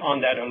double-click on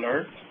that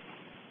alert,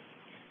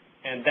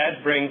 and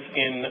that brings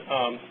in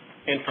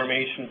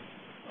information,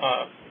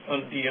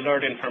 the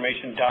alert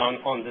information down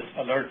on this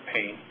alert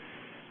pane.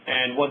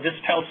 And what this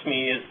tells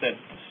me is that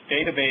this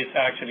database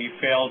actually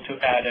failed to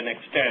add and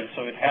extend,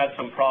 so it had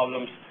some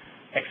problems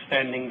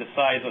extending the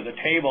size of the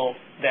table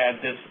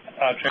that this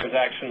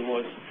transaction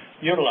was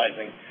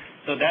utilizing.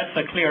 So that's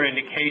a clear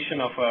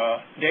indication of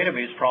a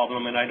database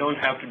problem, and I don't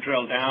have to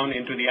drill down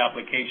into the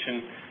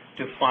application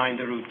to find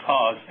the root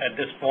cause. At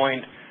this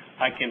point,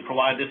 I can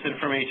provide this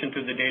information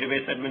to the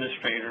database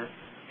administrator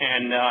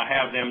and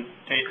have them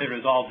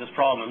resolve this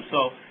problem.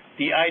 So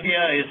the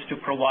idea is to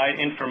provide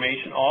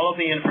information, all of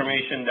the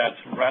information that's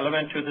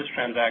relevant to this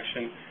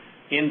transaction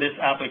in this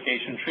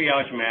application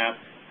triage map,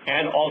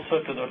 and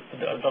also to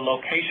the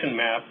location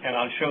map, and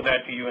I'll show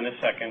that to you in a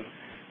second,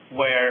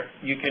 where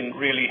you can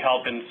really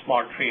help in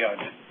smart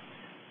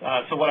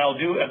triage. So what I'll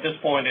do at this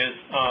point is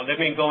let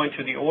me go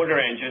into the order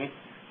engine.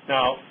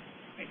 Now,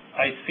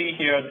 I see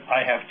here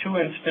I have two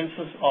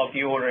instances of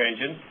the order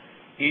engine.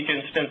 Each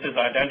instance is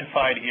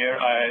identified here.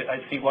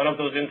 I see one of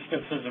those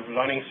instances is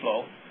running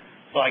slow.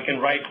 So I can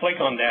right-click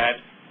on that,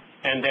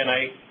 and then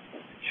I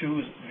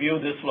choose View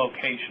this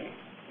location.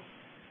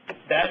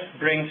 That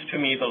brings to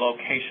me the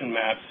location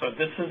map. So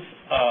this is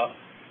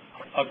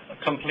a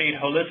complete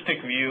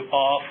holistic view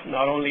of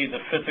not only the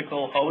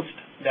physical host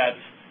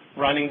that's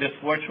running this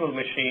virtual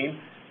machine,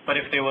 but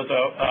if there was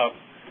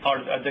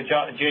the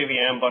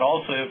JVM, but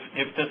also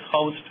if this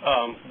host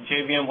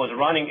JVM was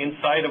running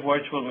inside a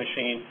virtual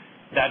machine,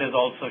 that is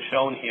also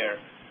shown here.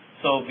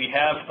 So we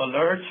have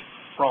alerts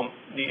from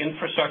the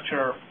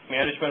infrastructure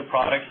management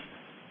products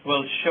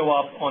will show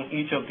up on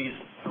each of these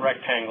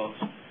rectangles.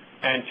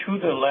 And to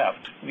the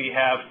left, we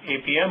have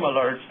APM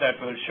alerts that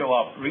will show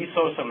up,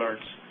 resource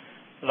alerts,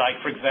 like,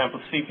 for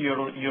example,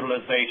 CPU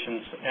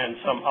utilizations and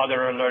some other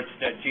alerts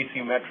that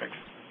GC metrics.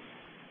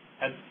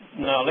 And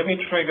now let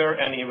me trigger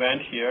an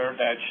event here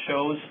that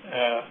shows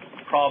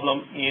a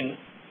problem in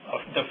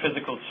the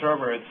physical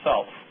server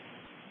itself.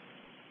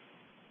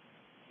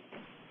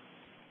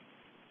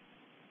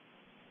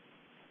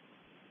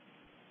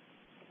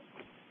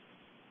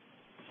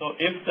 So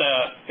if the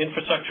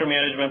infrastructure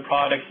management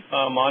product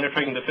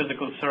monitoring the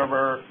physical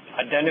server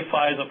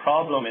identifies a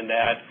problem in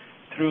that,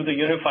 through the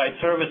unified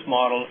service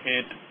model,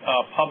 it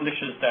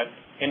publishes that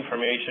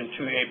information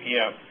to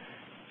APM.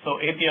 So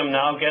APM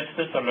now gets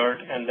this alert,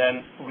 and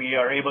then we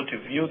are able to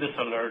view this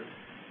alert.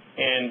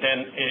 And then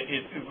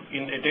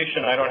in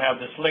addition, I don't have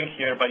this link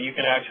here, but you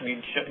can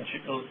actually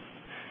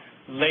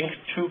link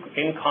to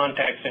in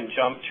context and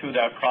jump to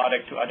that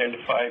product to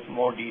identify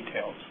more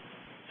details.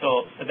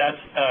 So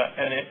that's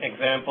an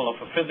example of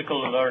a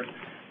physical alert.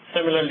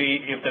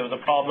 Similarly, if there was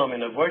a problem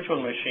in a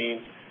virtual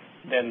machine,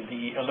 then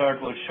the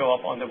alert will show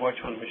up on the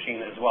virtual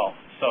machine as well.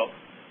 So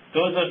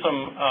those are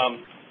some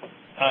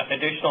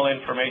additional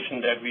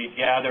information that we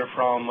gather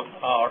from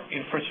our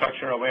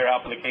infrastructure-aware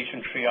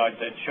application triage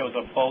that shows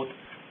up both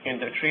in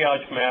the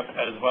triage map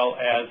as well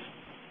as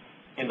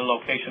in the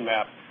location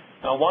map.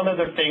 Now, one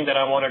other thing that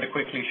I wanted to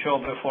quickly show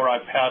before I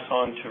pass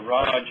on to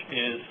Raj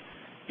is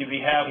we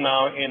have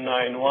now in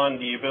 9.1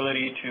 the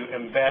ability to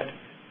embed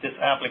this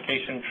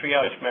application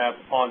triage map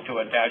onto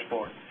a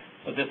dashboard.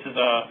 So this is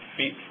a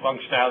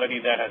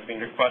functionality that has been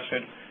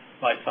requested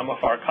by some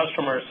of our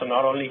customers. So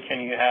not only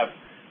can you have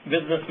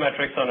business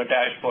metrics on a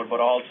dashboard, but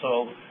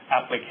also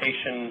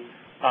application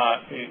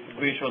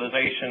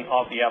visualization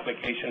of the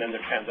application and the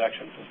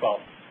transactions as well.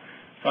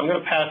 So I'm going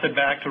to pass it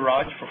back to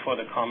Raj for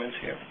further comments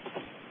here.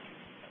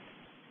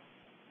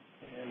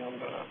 And I'm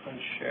going to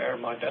unshare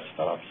my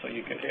desktop so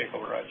you can take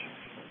over, Raj.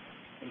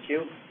 Thank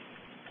you.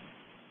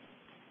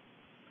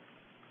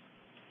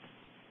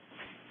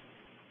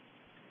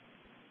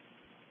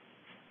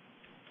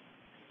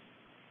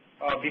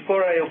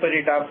 Before I open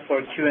it up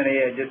for Q&A,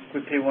 I just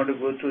quickly want to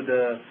go through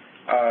the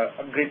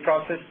upgrade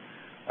process.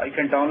 You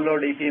can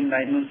download APM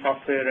 9.1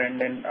 software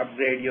and then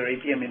upgrade your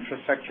APM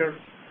infrastructure.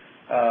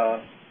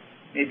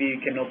 Maybe you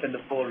can open the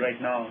poll right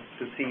now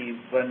to see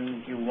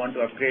when you want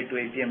to upgrade to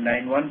APM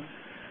 9.1.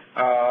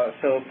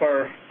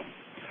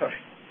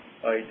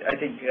 I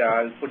think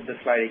I'll put the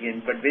slide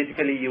again. But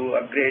basically, you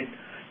upgrade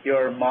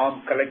your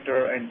mom,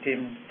 collector, and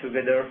team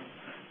together,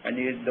 and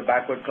the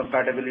backward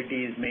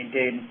compatibility is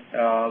maintained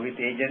with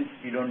agents.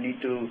 You don't need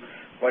to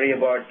worry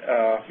about.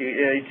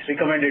 It's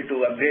recommended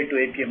to upgrade to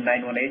APM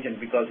 9.1 agent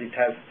because it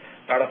has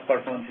a lot of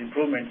performance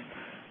improvements.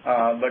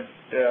 But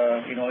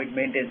it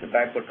maintains the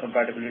backward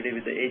compatibility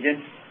with the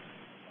agents.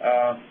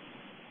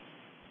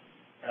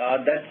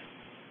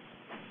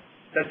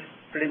 That's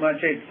pretty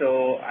much it.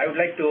 So I would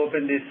like to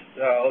open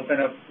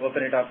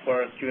it up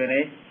for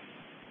Q&A.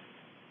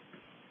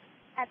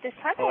 At this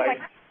time, I would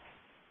like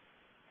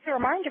to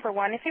remind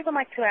everyone, if you would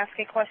like to ask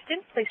a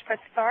question, please press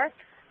star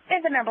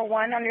and the number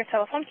 1 on your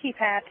telephone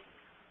keypad.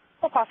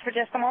 We'll pause for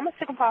just a moment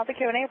to compile the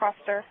Q&A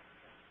roster.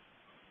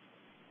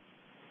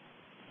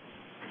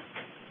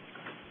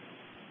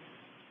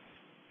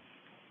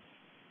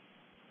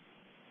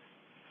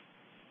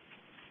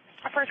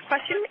 Our first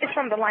question is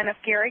from the line of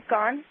Gary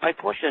Gunn. My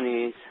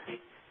question is,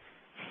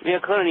 we are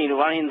currently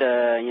running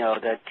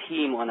the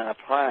team on the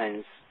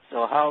appliance.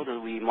 So how do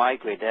we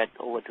migrate that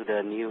over to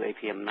the new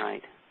APM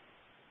 9?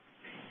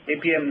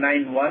 APM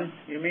 9.1,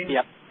 you mean?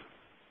 Yep.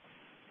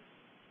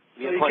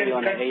 We are putting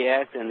on the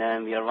AX, and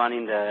then we are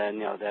running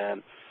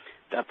the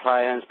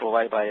appliance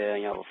provided by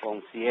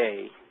from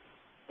CA.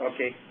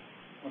 Okay.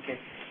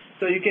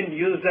 So you can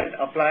use that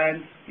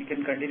appliance. You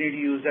can continue to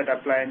use that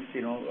appliance.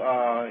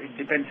 It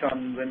depends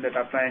on when that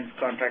appliance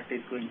contract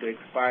is going to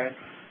expire.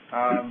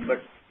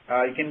 But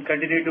you can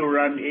continue to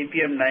run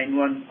APM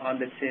 9.1 on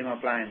the same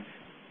appliance.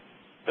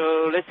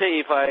 So let's say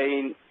if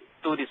I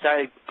do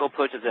decide to go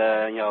purchase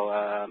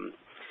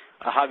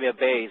a hardware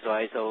base,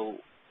 right? So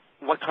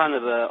what kind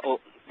of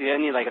do you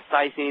need like a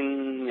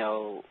sizing,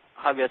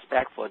 hardware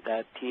spec for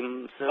that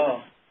team service?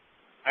 Oh,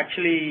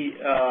 actually,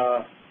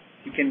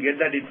 you can get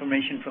that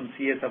information from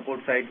CA support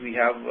site. We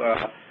have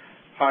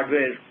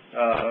hardware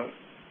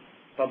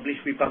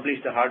published. We publish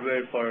the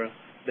hardware for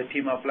the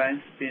team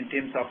appliance,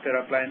 team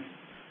software appliance.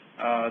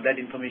 That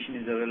information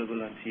is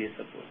available on CA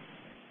support.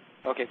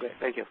 Okay, great.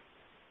 Thank you.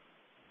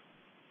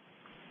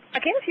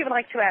 Again, if you would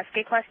like to ask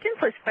a question,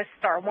 please press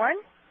star 1.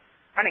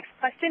 Our next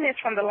question is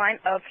from the line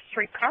of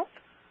Srikanth.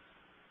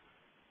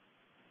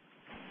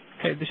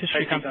 Hey, this is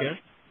Srikanth here.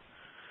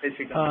 Hey,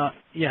 Srikanth.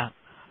 Yeah.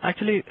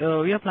 Actually,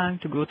 we are planning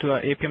to go to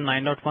APM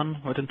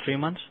 9.1 within 3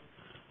 months.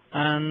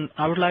 And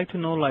I would like to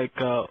know,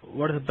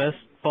 what is the best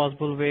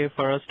possible way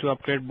for us to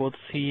upgrade both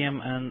CM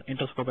and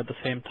Interscope at the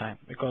same time?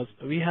 Because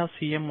we have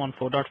CM on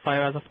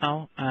 4.5 as of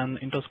now and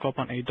Interscope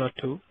on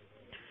 8.2.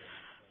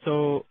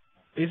 So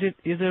is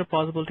there a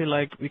possibility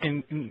we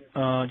can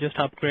just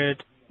upgrade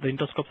the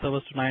Interscope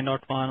servers to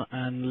 9.1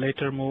 and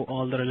later move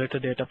all the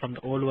related data from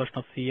the old version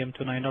of CM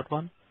to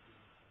 9.1?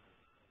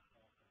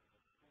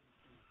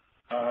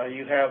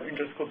 You have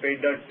Interscope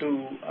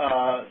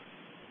 8.2.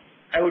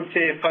 I would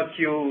say first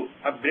you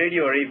upgrade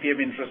your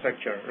APM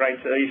infrastructure, right?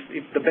 So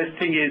if the best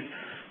thing is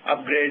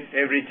upgrade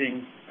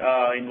everything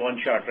in one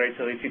shot, right?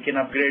 So if you can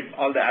upgrade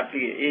all the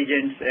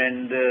agents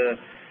and the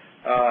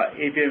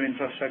APM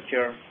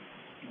infrastructure,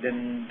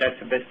 then that's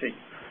the best thing.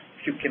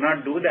 If you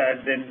cannot do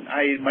that, then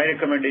my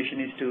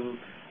recommendation is to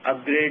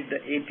upgrade the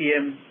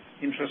APM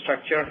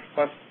infrastructure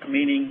first,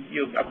 meaning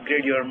you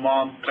upgrade your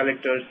mom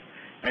collectors,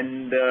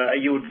 and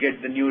you would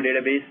get the new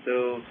database.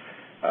 So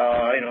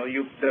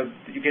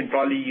you can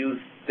probably use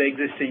the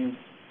existing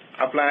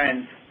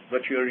appliance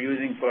that you're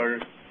using for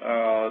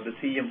the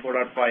CM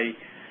 4.5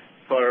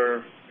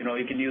 for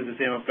you can use the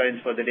same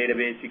appliance for the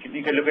database. You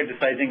can look at the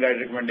sizing guide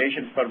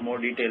recommendations for more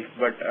details,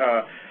 but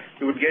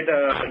you would get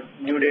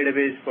a new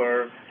database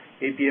for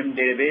APM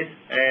database,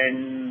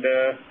 and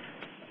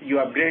you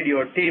upgrade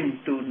your team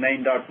to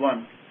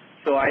 9.1.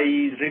 So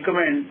I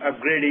recommend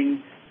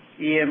upgrading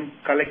EM,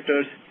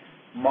 collectors,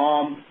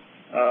 mom,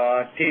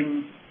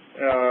 Tim,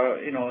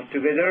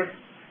 together,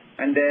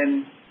 and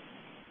then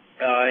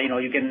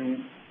you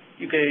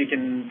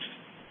can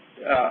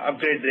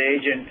upgrade the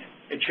agent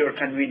at your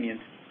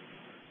convenience.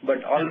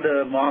 But all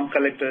the mom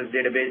collectors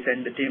database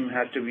and the Tim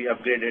has to be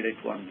upgraded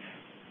at once.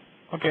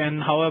 Okay,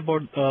 and how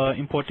about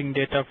importing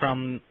data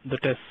from the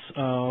tests,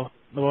 the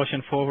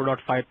version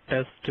 4.5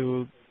 test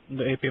to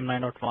the APM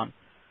 9.1?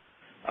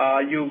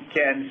 You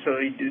can, so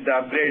the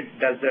upgrade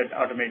does that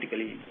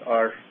automatically,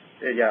 or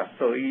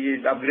so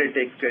the upgrade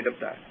takes care of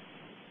that.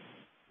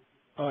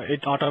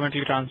 It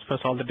automatically transfers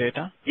all the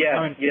data?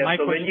 Yeah,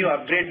 so when you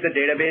upgrade the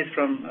database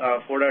from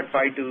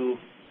 4.5 to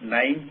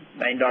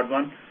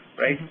 9.1,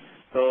 right? Mm-hmm.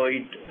 So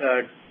it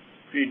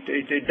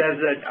does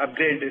that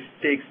upgrade. It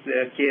takes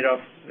care of,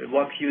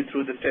 walks you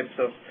through the steps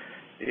of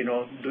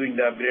doing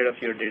the upgrade of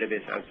your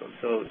database as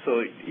well.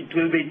 So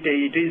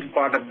it is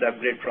part of the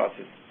upgrade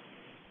process.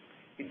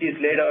 It is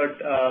laid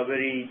out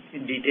very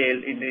in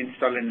detail in the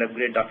install and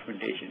upgrade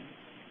documentation.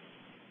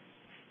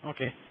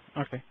 Okay,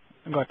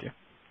 got you.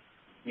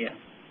 Yeah.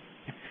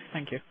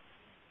 Thank you.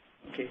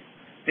 Okay.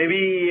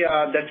 Maybe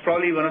that's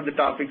probably one of the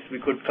topics we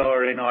could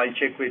cover. I'll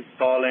check with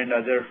Paul and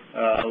other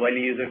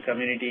Wily user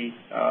community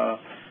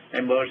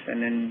members,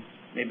 and then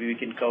maybe we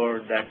can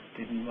cover that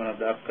in one of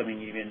the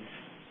upcoming events.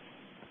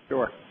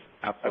 Sure.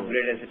 Absolutely.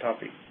 Upgrade as a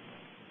topic.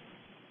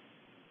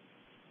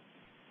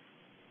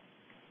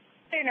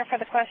 No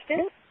further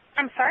questions.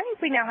 I'm sorry,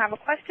 we now have a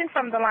question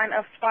from the line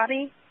of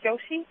Swati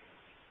Joshi.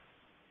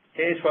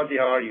 Hey, Swati,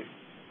 how are you?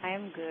 I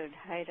am good.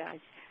 Hi,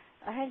 Raj.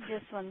 I had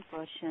just one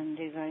question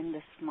regarding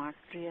the smart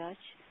triage.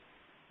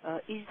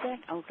 Is that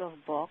out of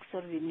box,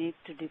 or we need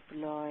to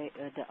deploy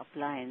the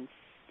appliance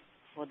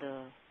for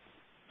the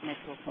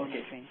network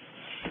monitoring?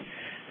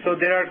 So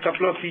there are a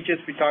couple of features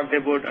we talked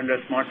about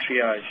under smart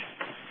triage.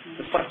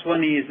 The first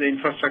one is the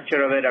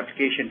infrastructure-aware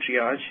application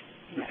triage.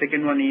 The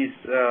second one is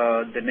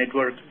the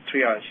network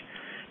triage.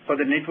 For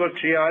the network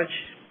triage,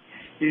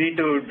 you need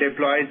to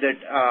deploy that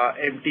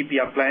MTP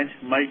appliance,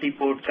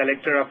 multi-port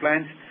collector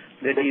appliance,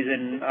 that is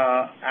an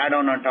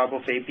add-on on top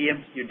of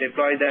APM. You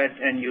deploy that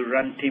and you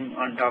run TIM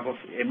on top of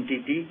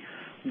MTP.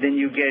 Then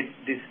you get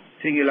this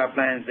single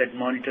appliance that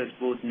monitors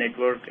both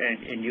network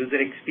and user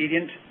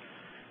experience,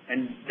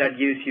 and that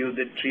gives you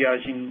the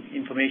triaging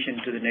information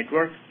to the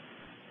network.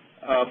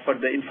 For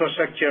the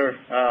infrastructure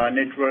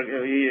network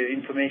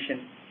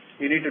information,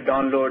 you need to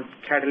download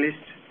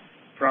Catalyst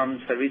from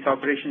Service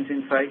Operations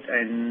Insight,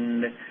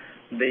 and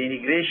the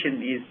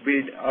integration is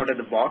built out of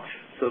the box.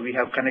 So we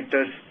have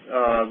connectors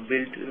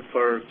built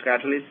for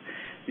Catalyst.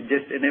 You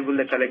just enable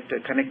the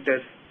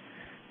connectors,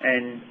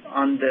 and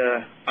on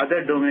the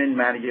other domain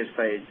manager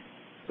side,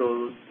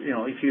 so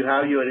if you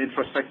have your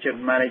infrastructure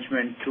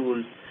management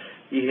tools,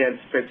 eHealth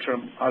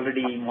Spectrum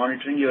already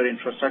monitoring your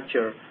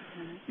infrastructure,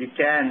 you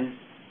can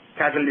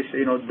Catalyst.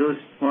 Those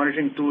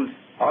monitoring tools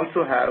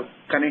also have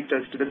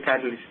connectors to the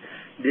Catalyst.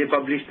 They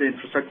publish the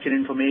infrastructure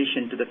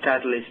information to the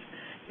Catalyst.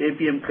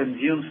 APM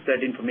consumes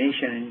that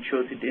information and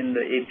shows it in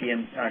the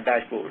APM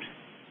dashboards.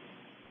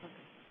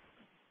 Okay.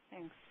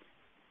 Thanks.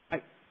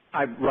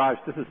 Raj,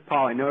 this is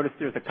Paul. I noticed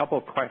there's a couple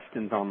of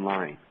questions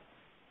online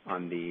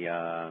on the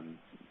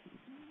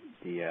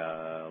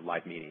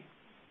live meeting.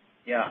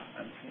 Yeah,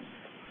 I'm seeing.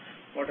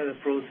 What are the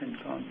pros and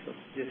cons of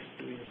just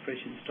doing a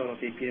fresh install of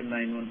APM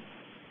 9.1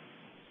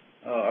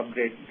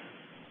 upgrade?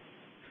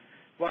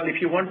 Well,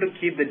 if you want to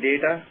keep the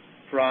data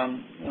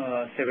from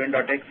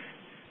 7.x,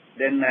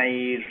 then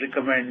I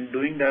recommend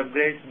doing the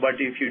upgrade. But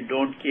if you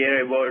don't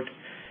care about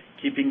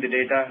keeping the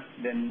data,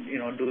 then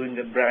doing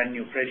the brand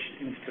new fresh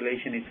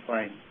installation is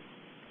fine.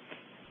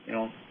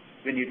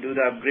 When you do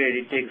the upgrade,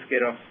 it takes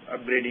care of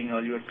upgrading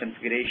all your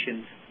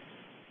configurations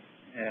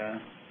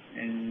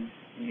and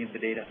you need the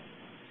data.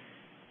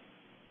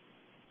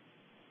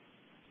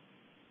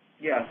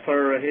 Yeah,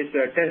 for his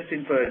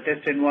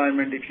test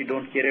environment, if you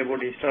don't care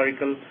about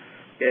historical,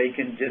 you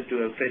can just do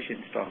a fresh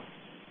install.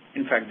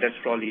 In fact, that's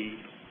probably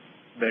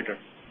better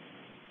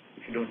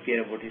if you don't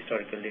care about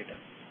historical data.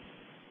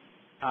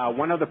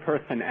 One other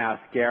person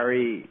asked,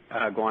 Gary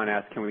Guan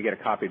asked, can we get a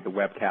copy of the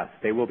webcast?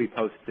 They will be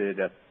posted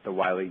at the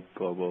Wily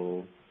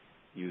Global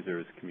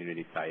Users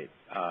Community site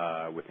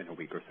within a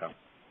week or so.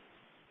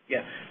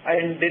 Yeah,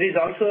 and there is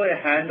also a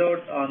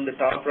handout on the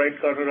top right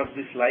corner of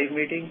this live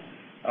meeting.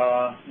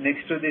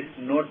 Next to this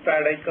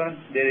notepad icon,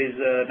 there is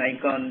an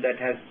icon that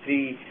has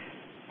 3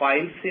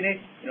 files in it.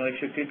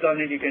 If you click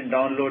on it, you can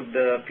download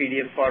the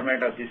PDF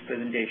format of this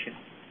presentation.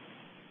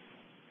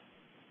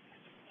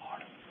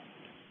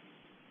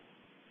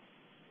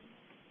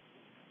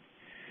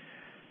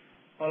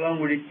 How long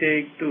would it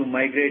take to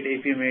migrate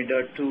APM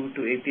 8.2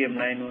 to APM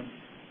 9.1,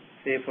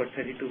 say for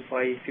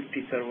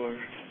 32.550 server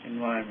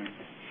environment?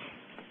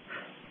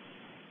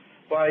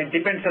 Well, it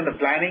depends on the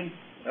planning.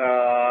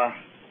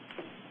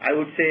 I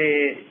would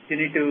say you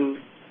need to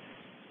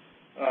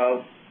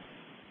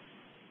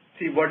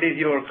see what is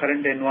your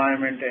current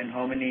environment and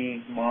how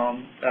many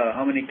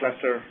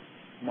cluster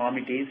mom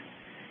it is,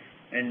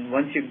 and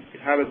once you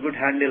have a good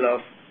handle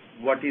of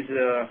what is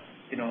the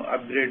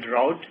upgrade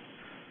route,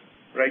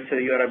 right? So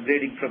you are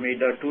upgrading from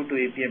 8.2 to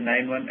APM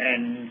 9.1,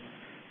 and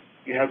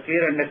you have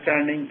clear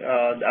understanding.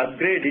 The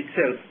upgrade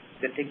itself,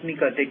 the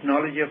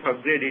technology of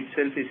upgrade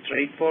itself is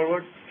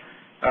straightforward,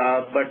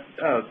 but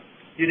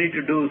you need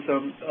to do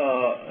some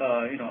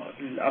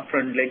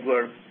upfront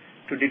legwork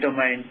to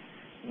determine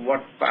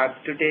what path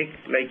to take.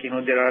 Like,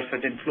 there are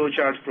certain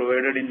flowcharts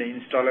provided in the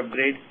install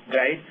upgrade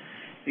guide.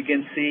 You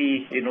can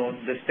see,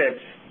 the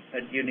steps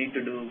that you need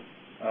to do.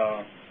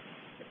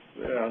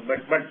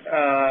 But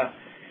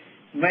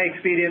my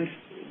experience,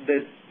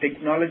 the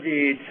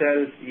technology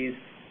itself is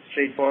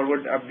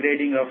straightforward.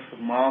 Upgrading of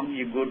MOM,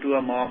 you go to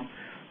a MOM,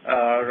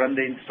 run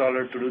the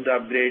installer to do the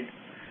upgrade,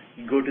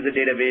 you go to the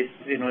database.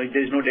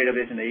 There's no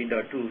database in the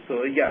 8.2.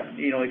 So yeah,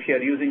 if you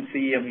are using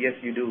CEM, yes,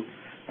 you do.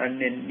 And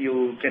then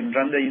you can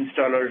run the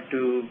installer to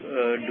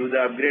do the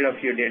upgrade of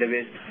your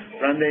database,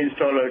 run the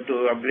installer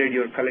to upgrade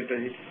your collector.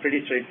 It's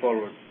pretty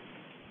straightforward.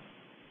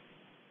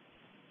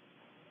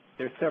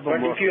 There's several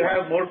But more if you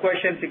have more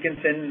questions, you can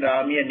send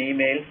me an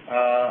email.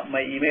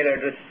 My email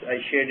address, I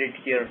shared it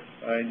here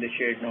in the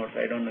shared notes.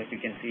 I don't know if you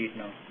can see it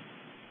now.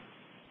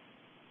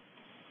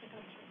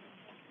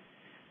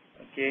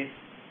 Okay.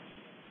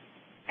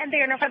 And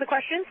there are no further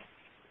questions?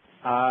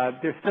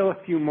 There's still a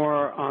few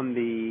more on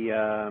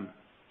the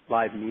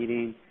live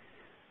meeting.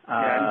 Yeah,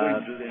 I'm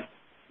going to do that.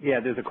 Yeah,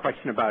 there's a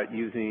question about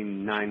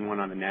using 9.1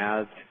 on the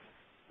NAS,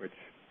 which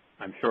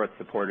I'm sure it's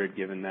supported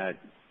given that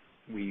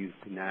we use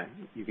NAS.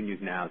 You can use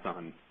NAS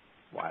on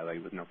Wily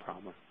with no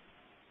problem.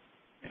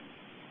 Yeah.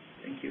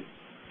 Thank you.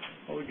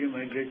 How would you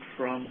migrate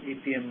from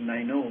APM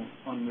 9.0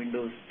 on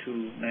Windows to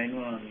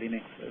 9.1 on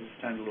Linux as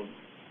a standalone?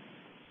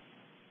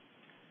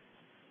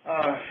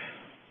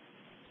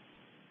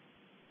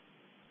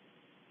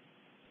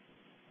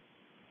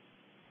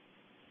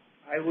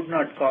 I would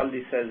not call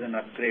this as an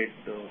upgrade,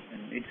 though,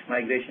 and it's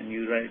migration.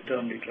 You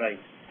termed it right.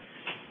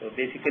 So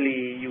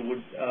basically, you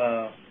would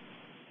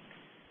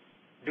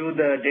do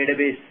the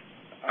database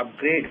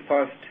upgrade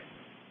first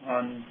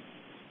on.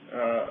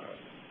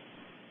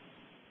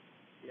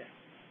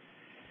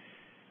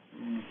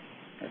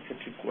 That's a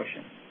trick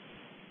question.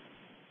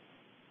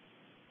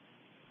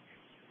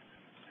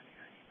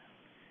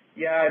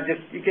 Yeah,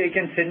 you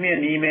can send me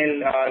an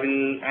email. I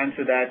will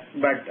answer that.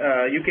 But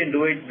you can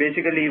do it.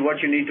 Basically, what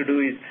you need to do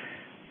is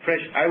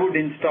fresh. I would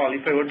install.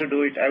 If I were to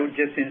do it, I would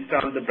just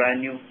install the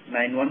brand new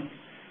 9.1,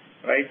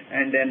 right?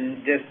 And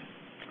then just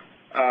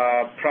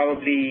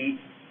probably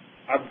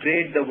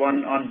upgrade the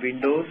one on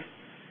Windows.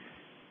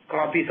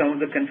 Copy some of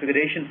the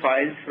configuration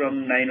files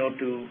from 9.0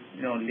 to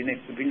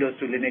Linux, Windows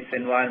to Linux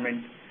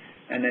environment,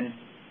 and then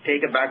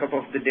take a backup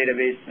of the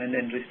database and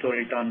then restore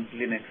it on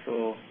Linux.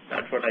 So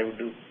that's what I would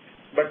do.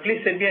 But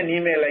please send me an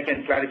email. I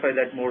can clarify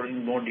that in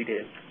more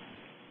detail.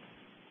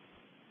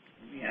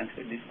 Let me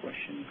answer this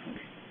question.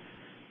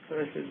 So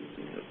I said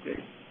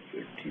upgrade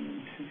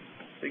 13.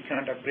 So you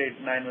can't upgrade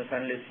 9.1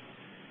 unless.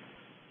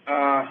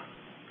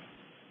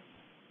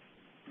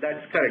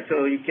 That's correct.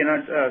 So you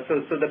cannot.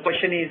 So the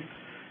question is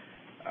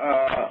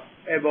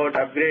about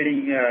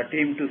upgrading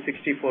TIM to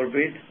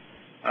 64-bit.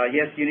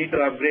 Yes, you need to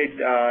upgrade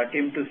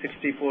TIM to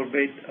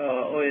 64-bit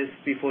OS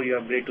before you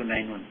upgrade to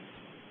 9.1.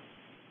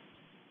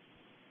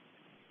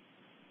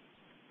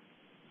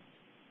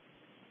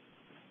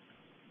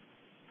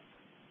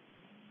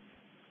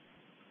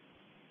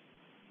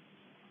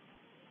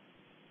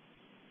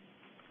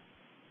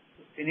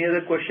 Any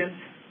other questions?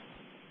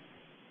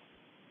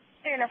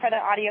 There are no further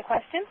audio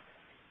questions.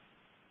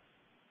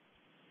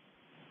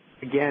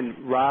 Again,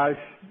 Raj,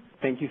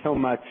 thank you so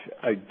much.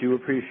 I do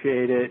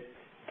appreciate it.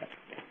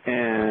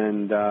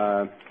 And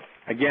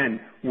again,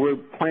 we're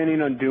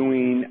planning on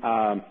doing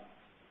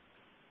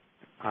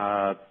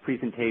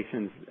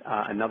presentations,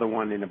 another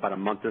one in about a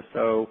month or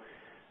so,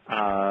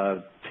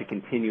 to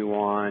continue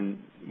on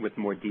with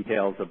more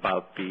details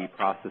about the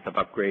process of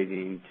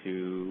upgrading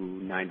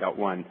to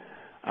 9.1.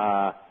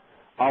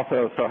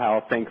 Also,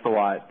 Sohail, thanks a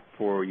lot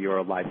for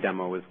your live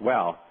demo as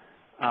well.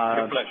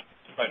 My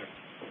pleasure.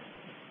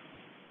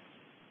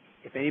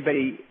 If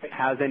anybody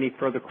has any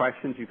further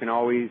questions, you can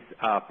always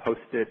post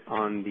it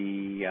on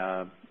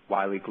the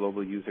Wily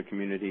Global User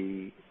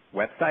Community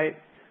website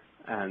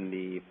and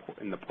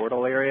in the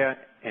portal area.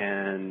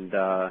 And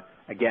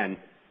again,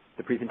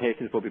 the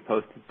presentations will be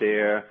posted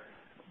there.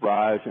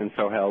 Raj and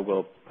Sohail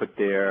will put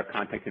their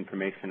contact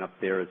information up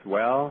there as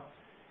well.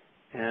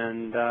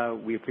 And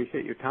we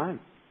appreciate your time.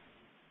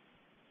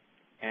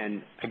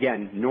 And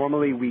again,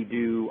 normally we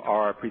do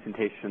our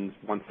presentations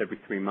once every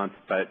 3 months,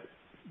 but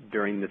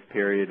during this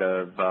period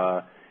of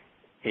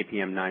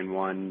APM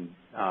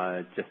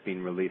 9.1 just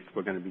being released,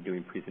 we're going to be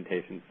doing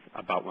presentations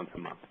about once a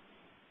month.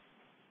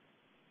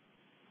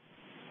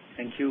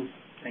 Thank you.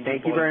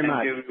 Thank you very much.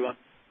 Thank you, everyone.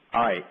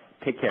 All right.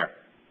 Take care.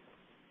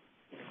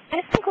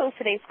 This concludes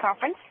today's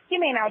conference. You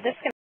may now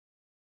disconnect.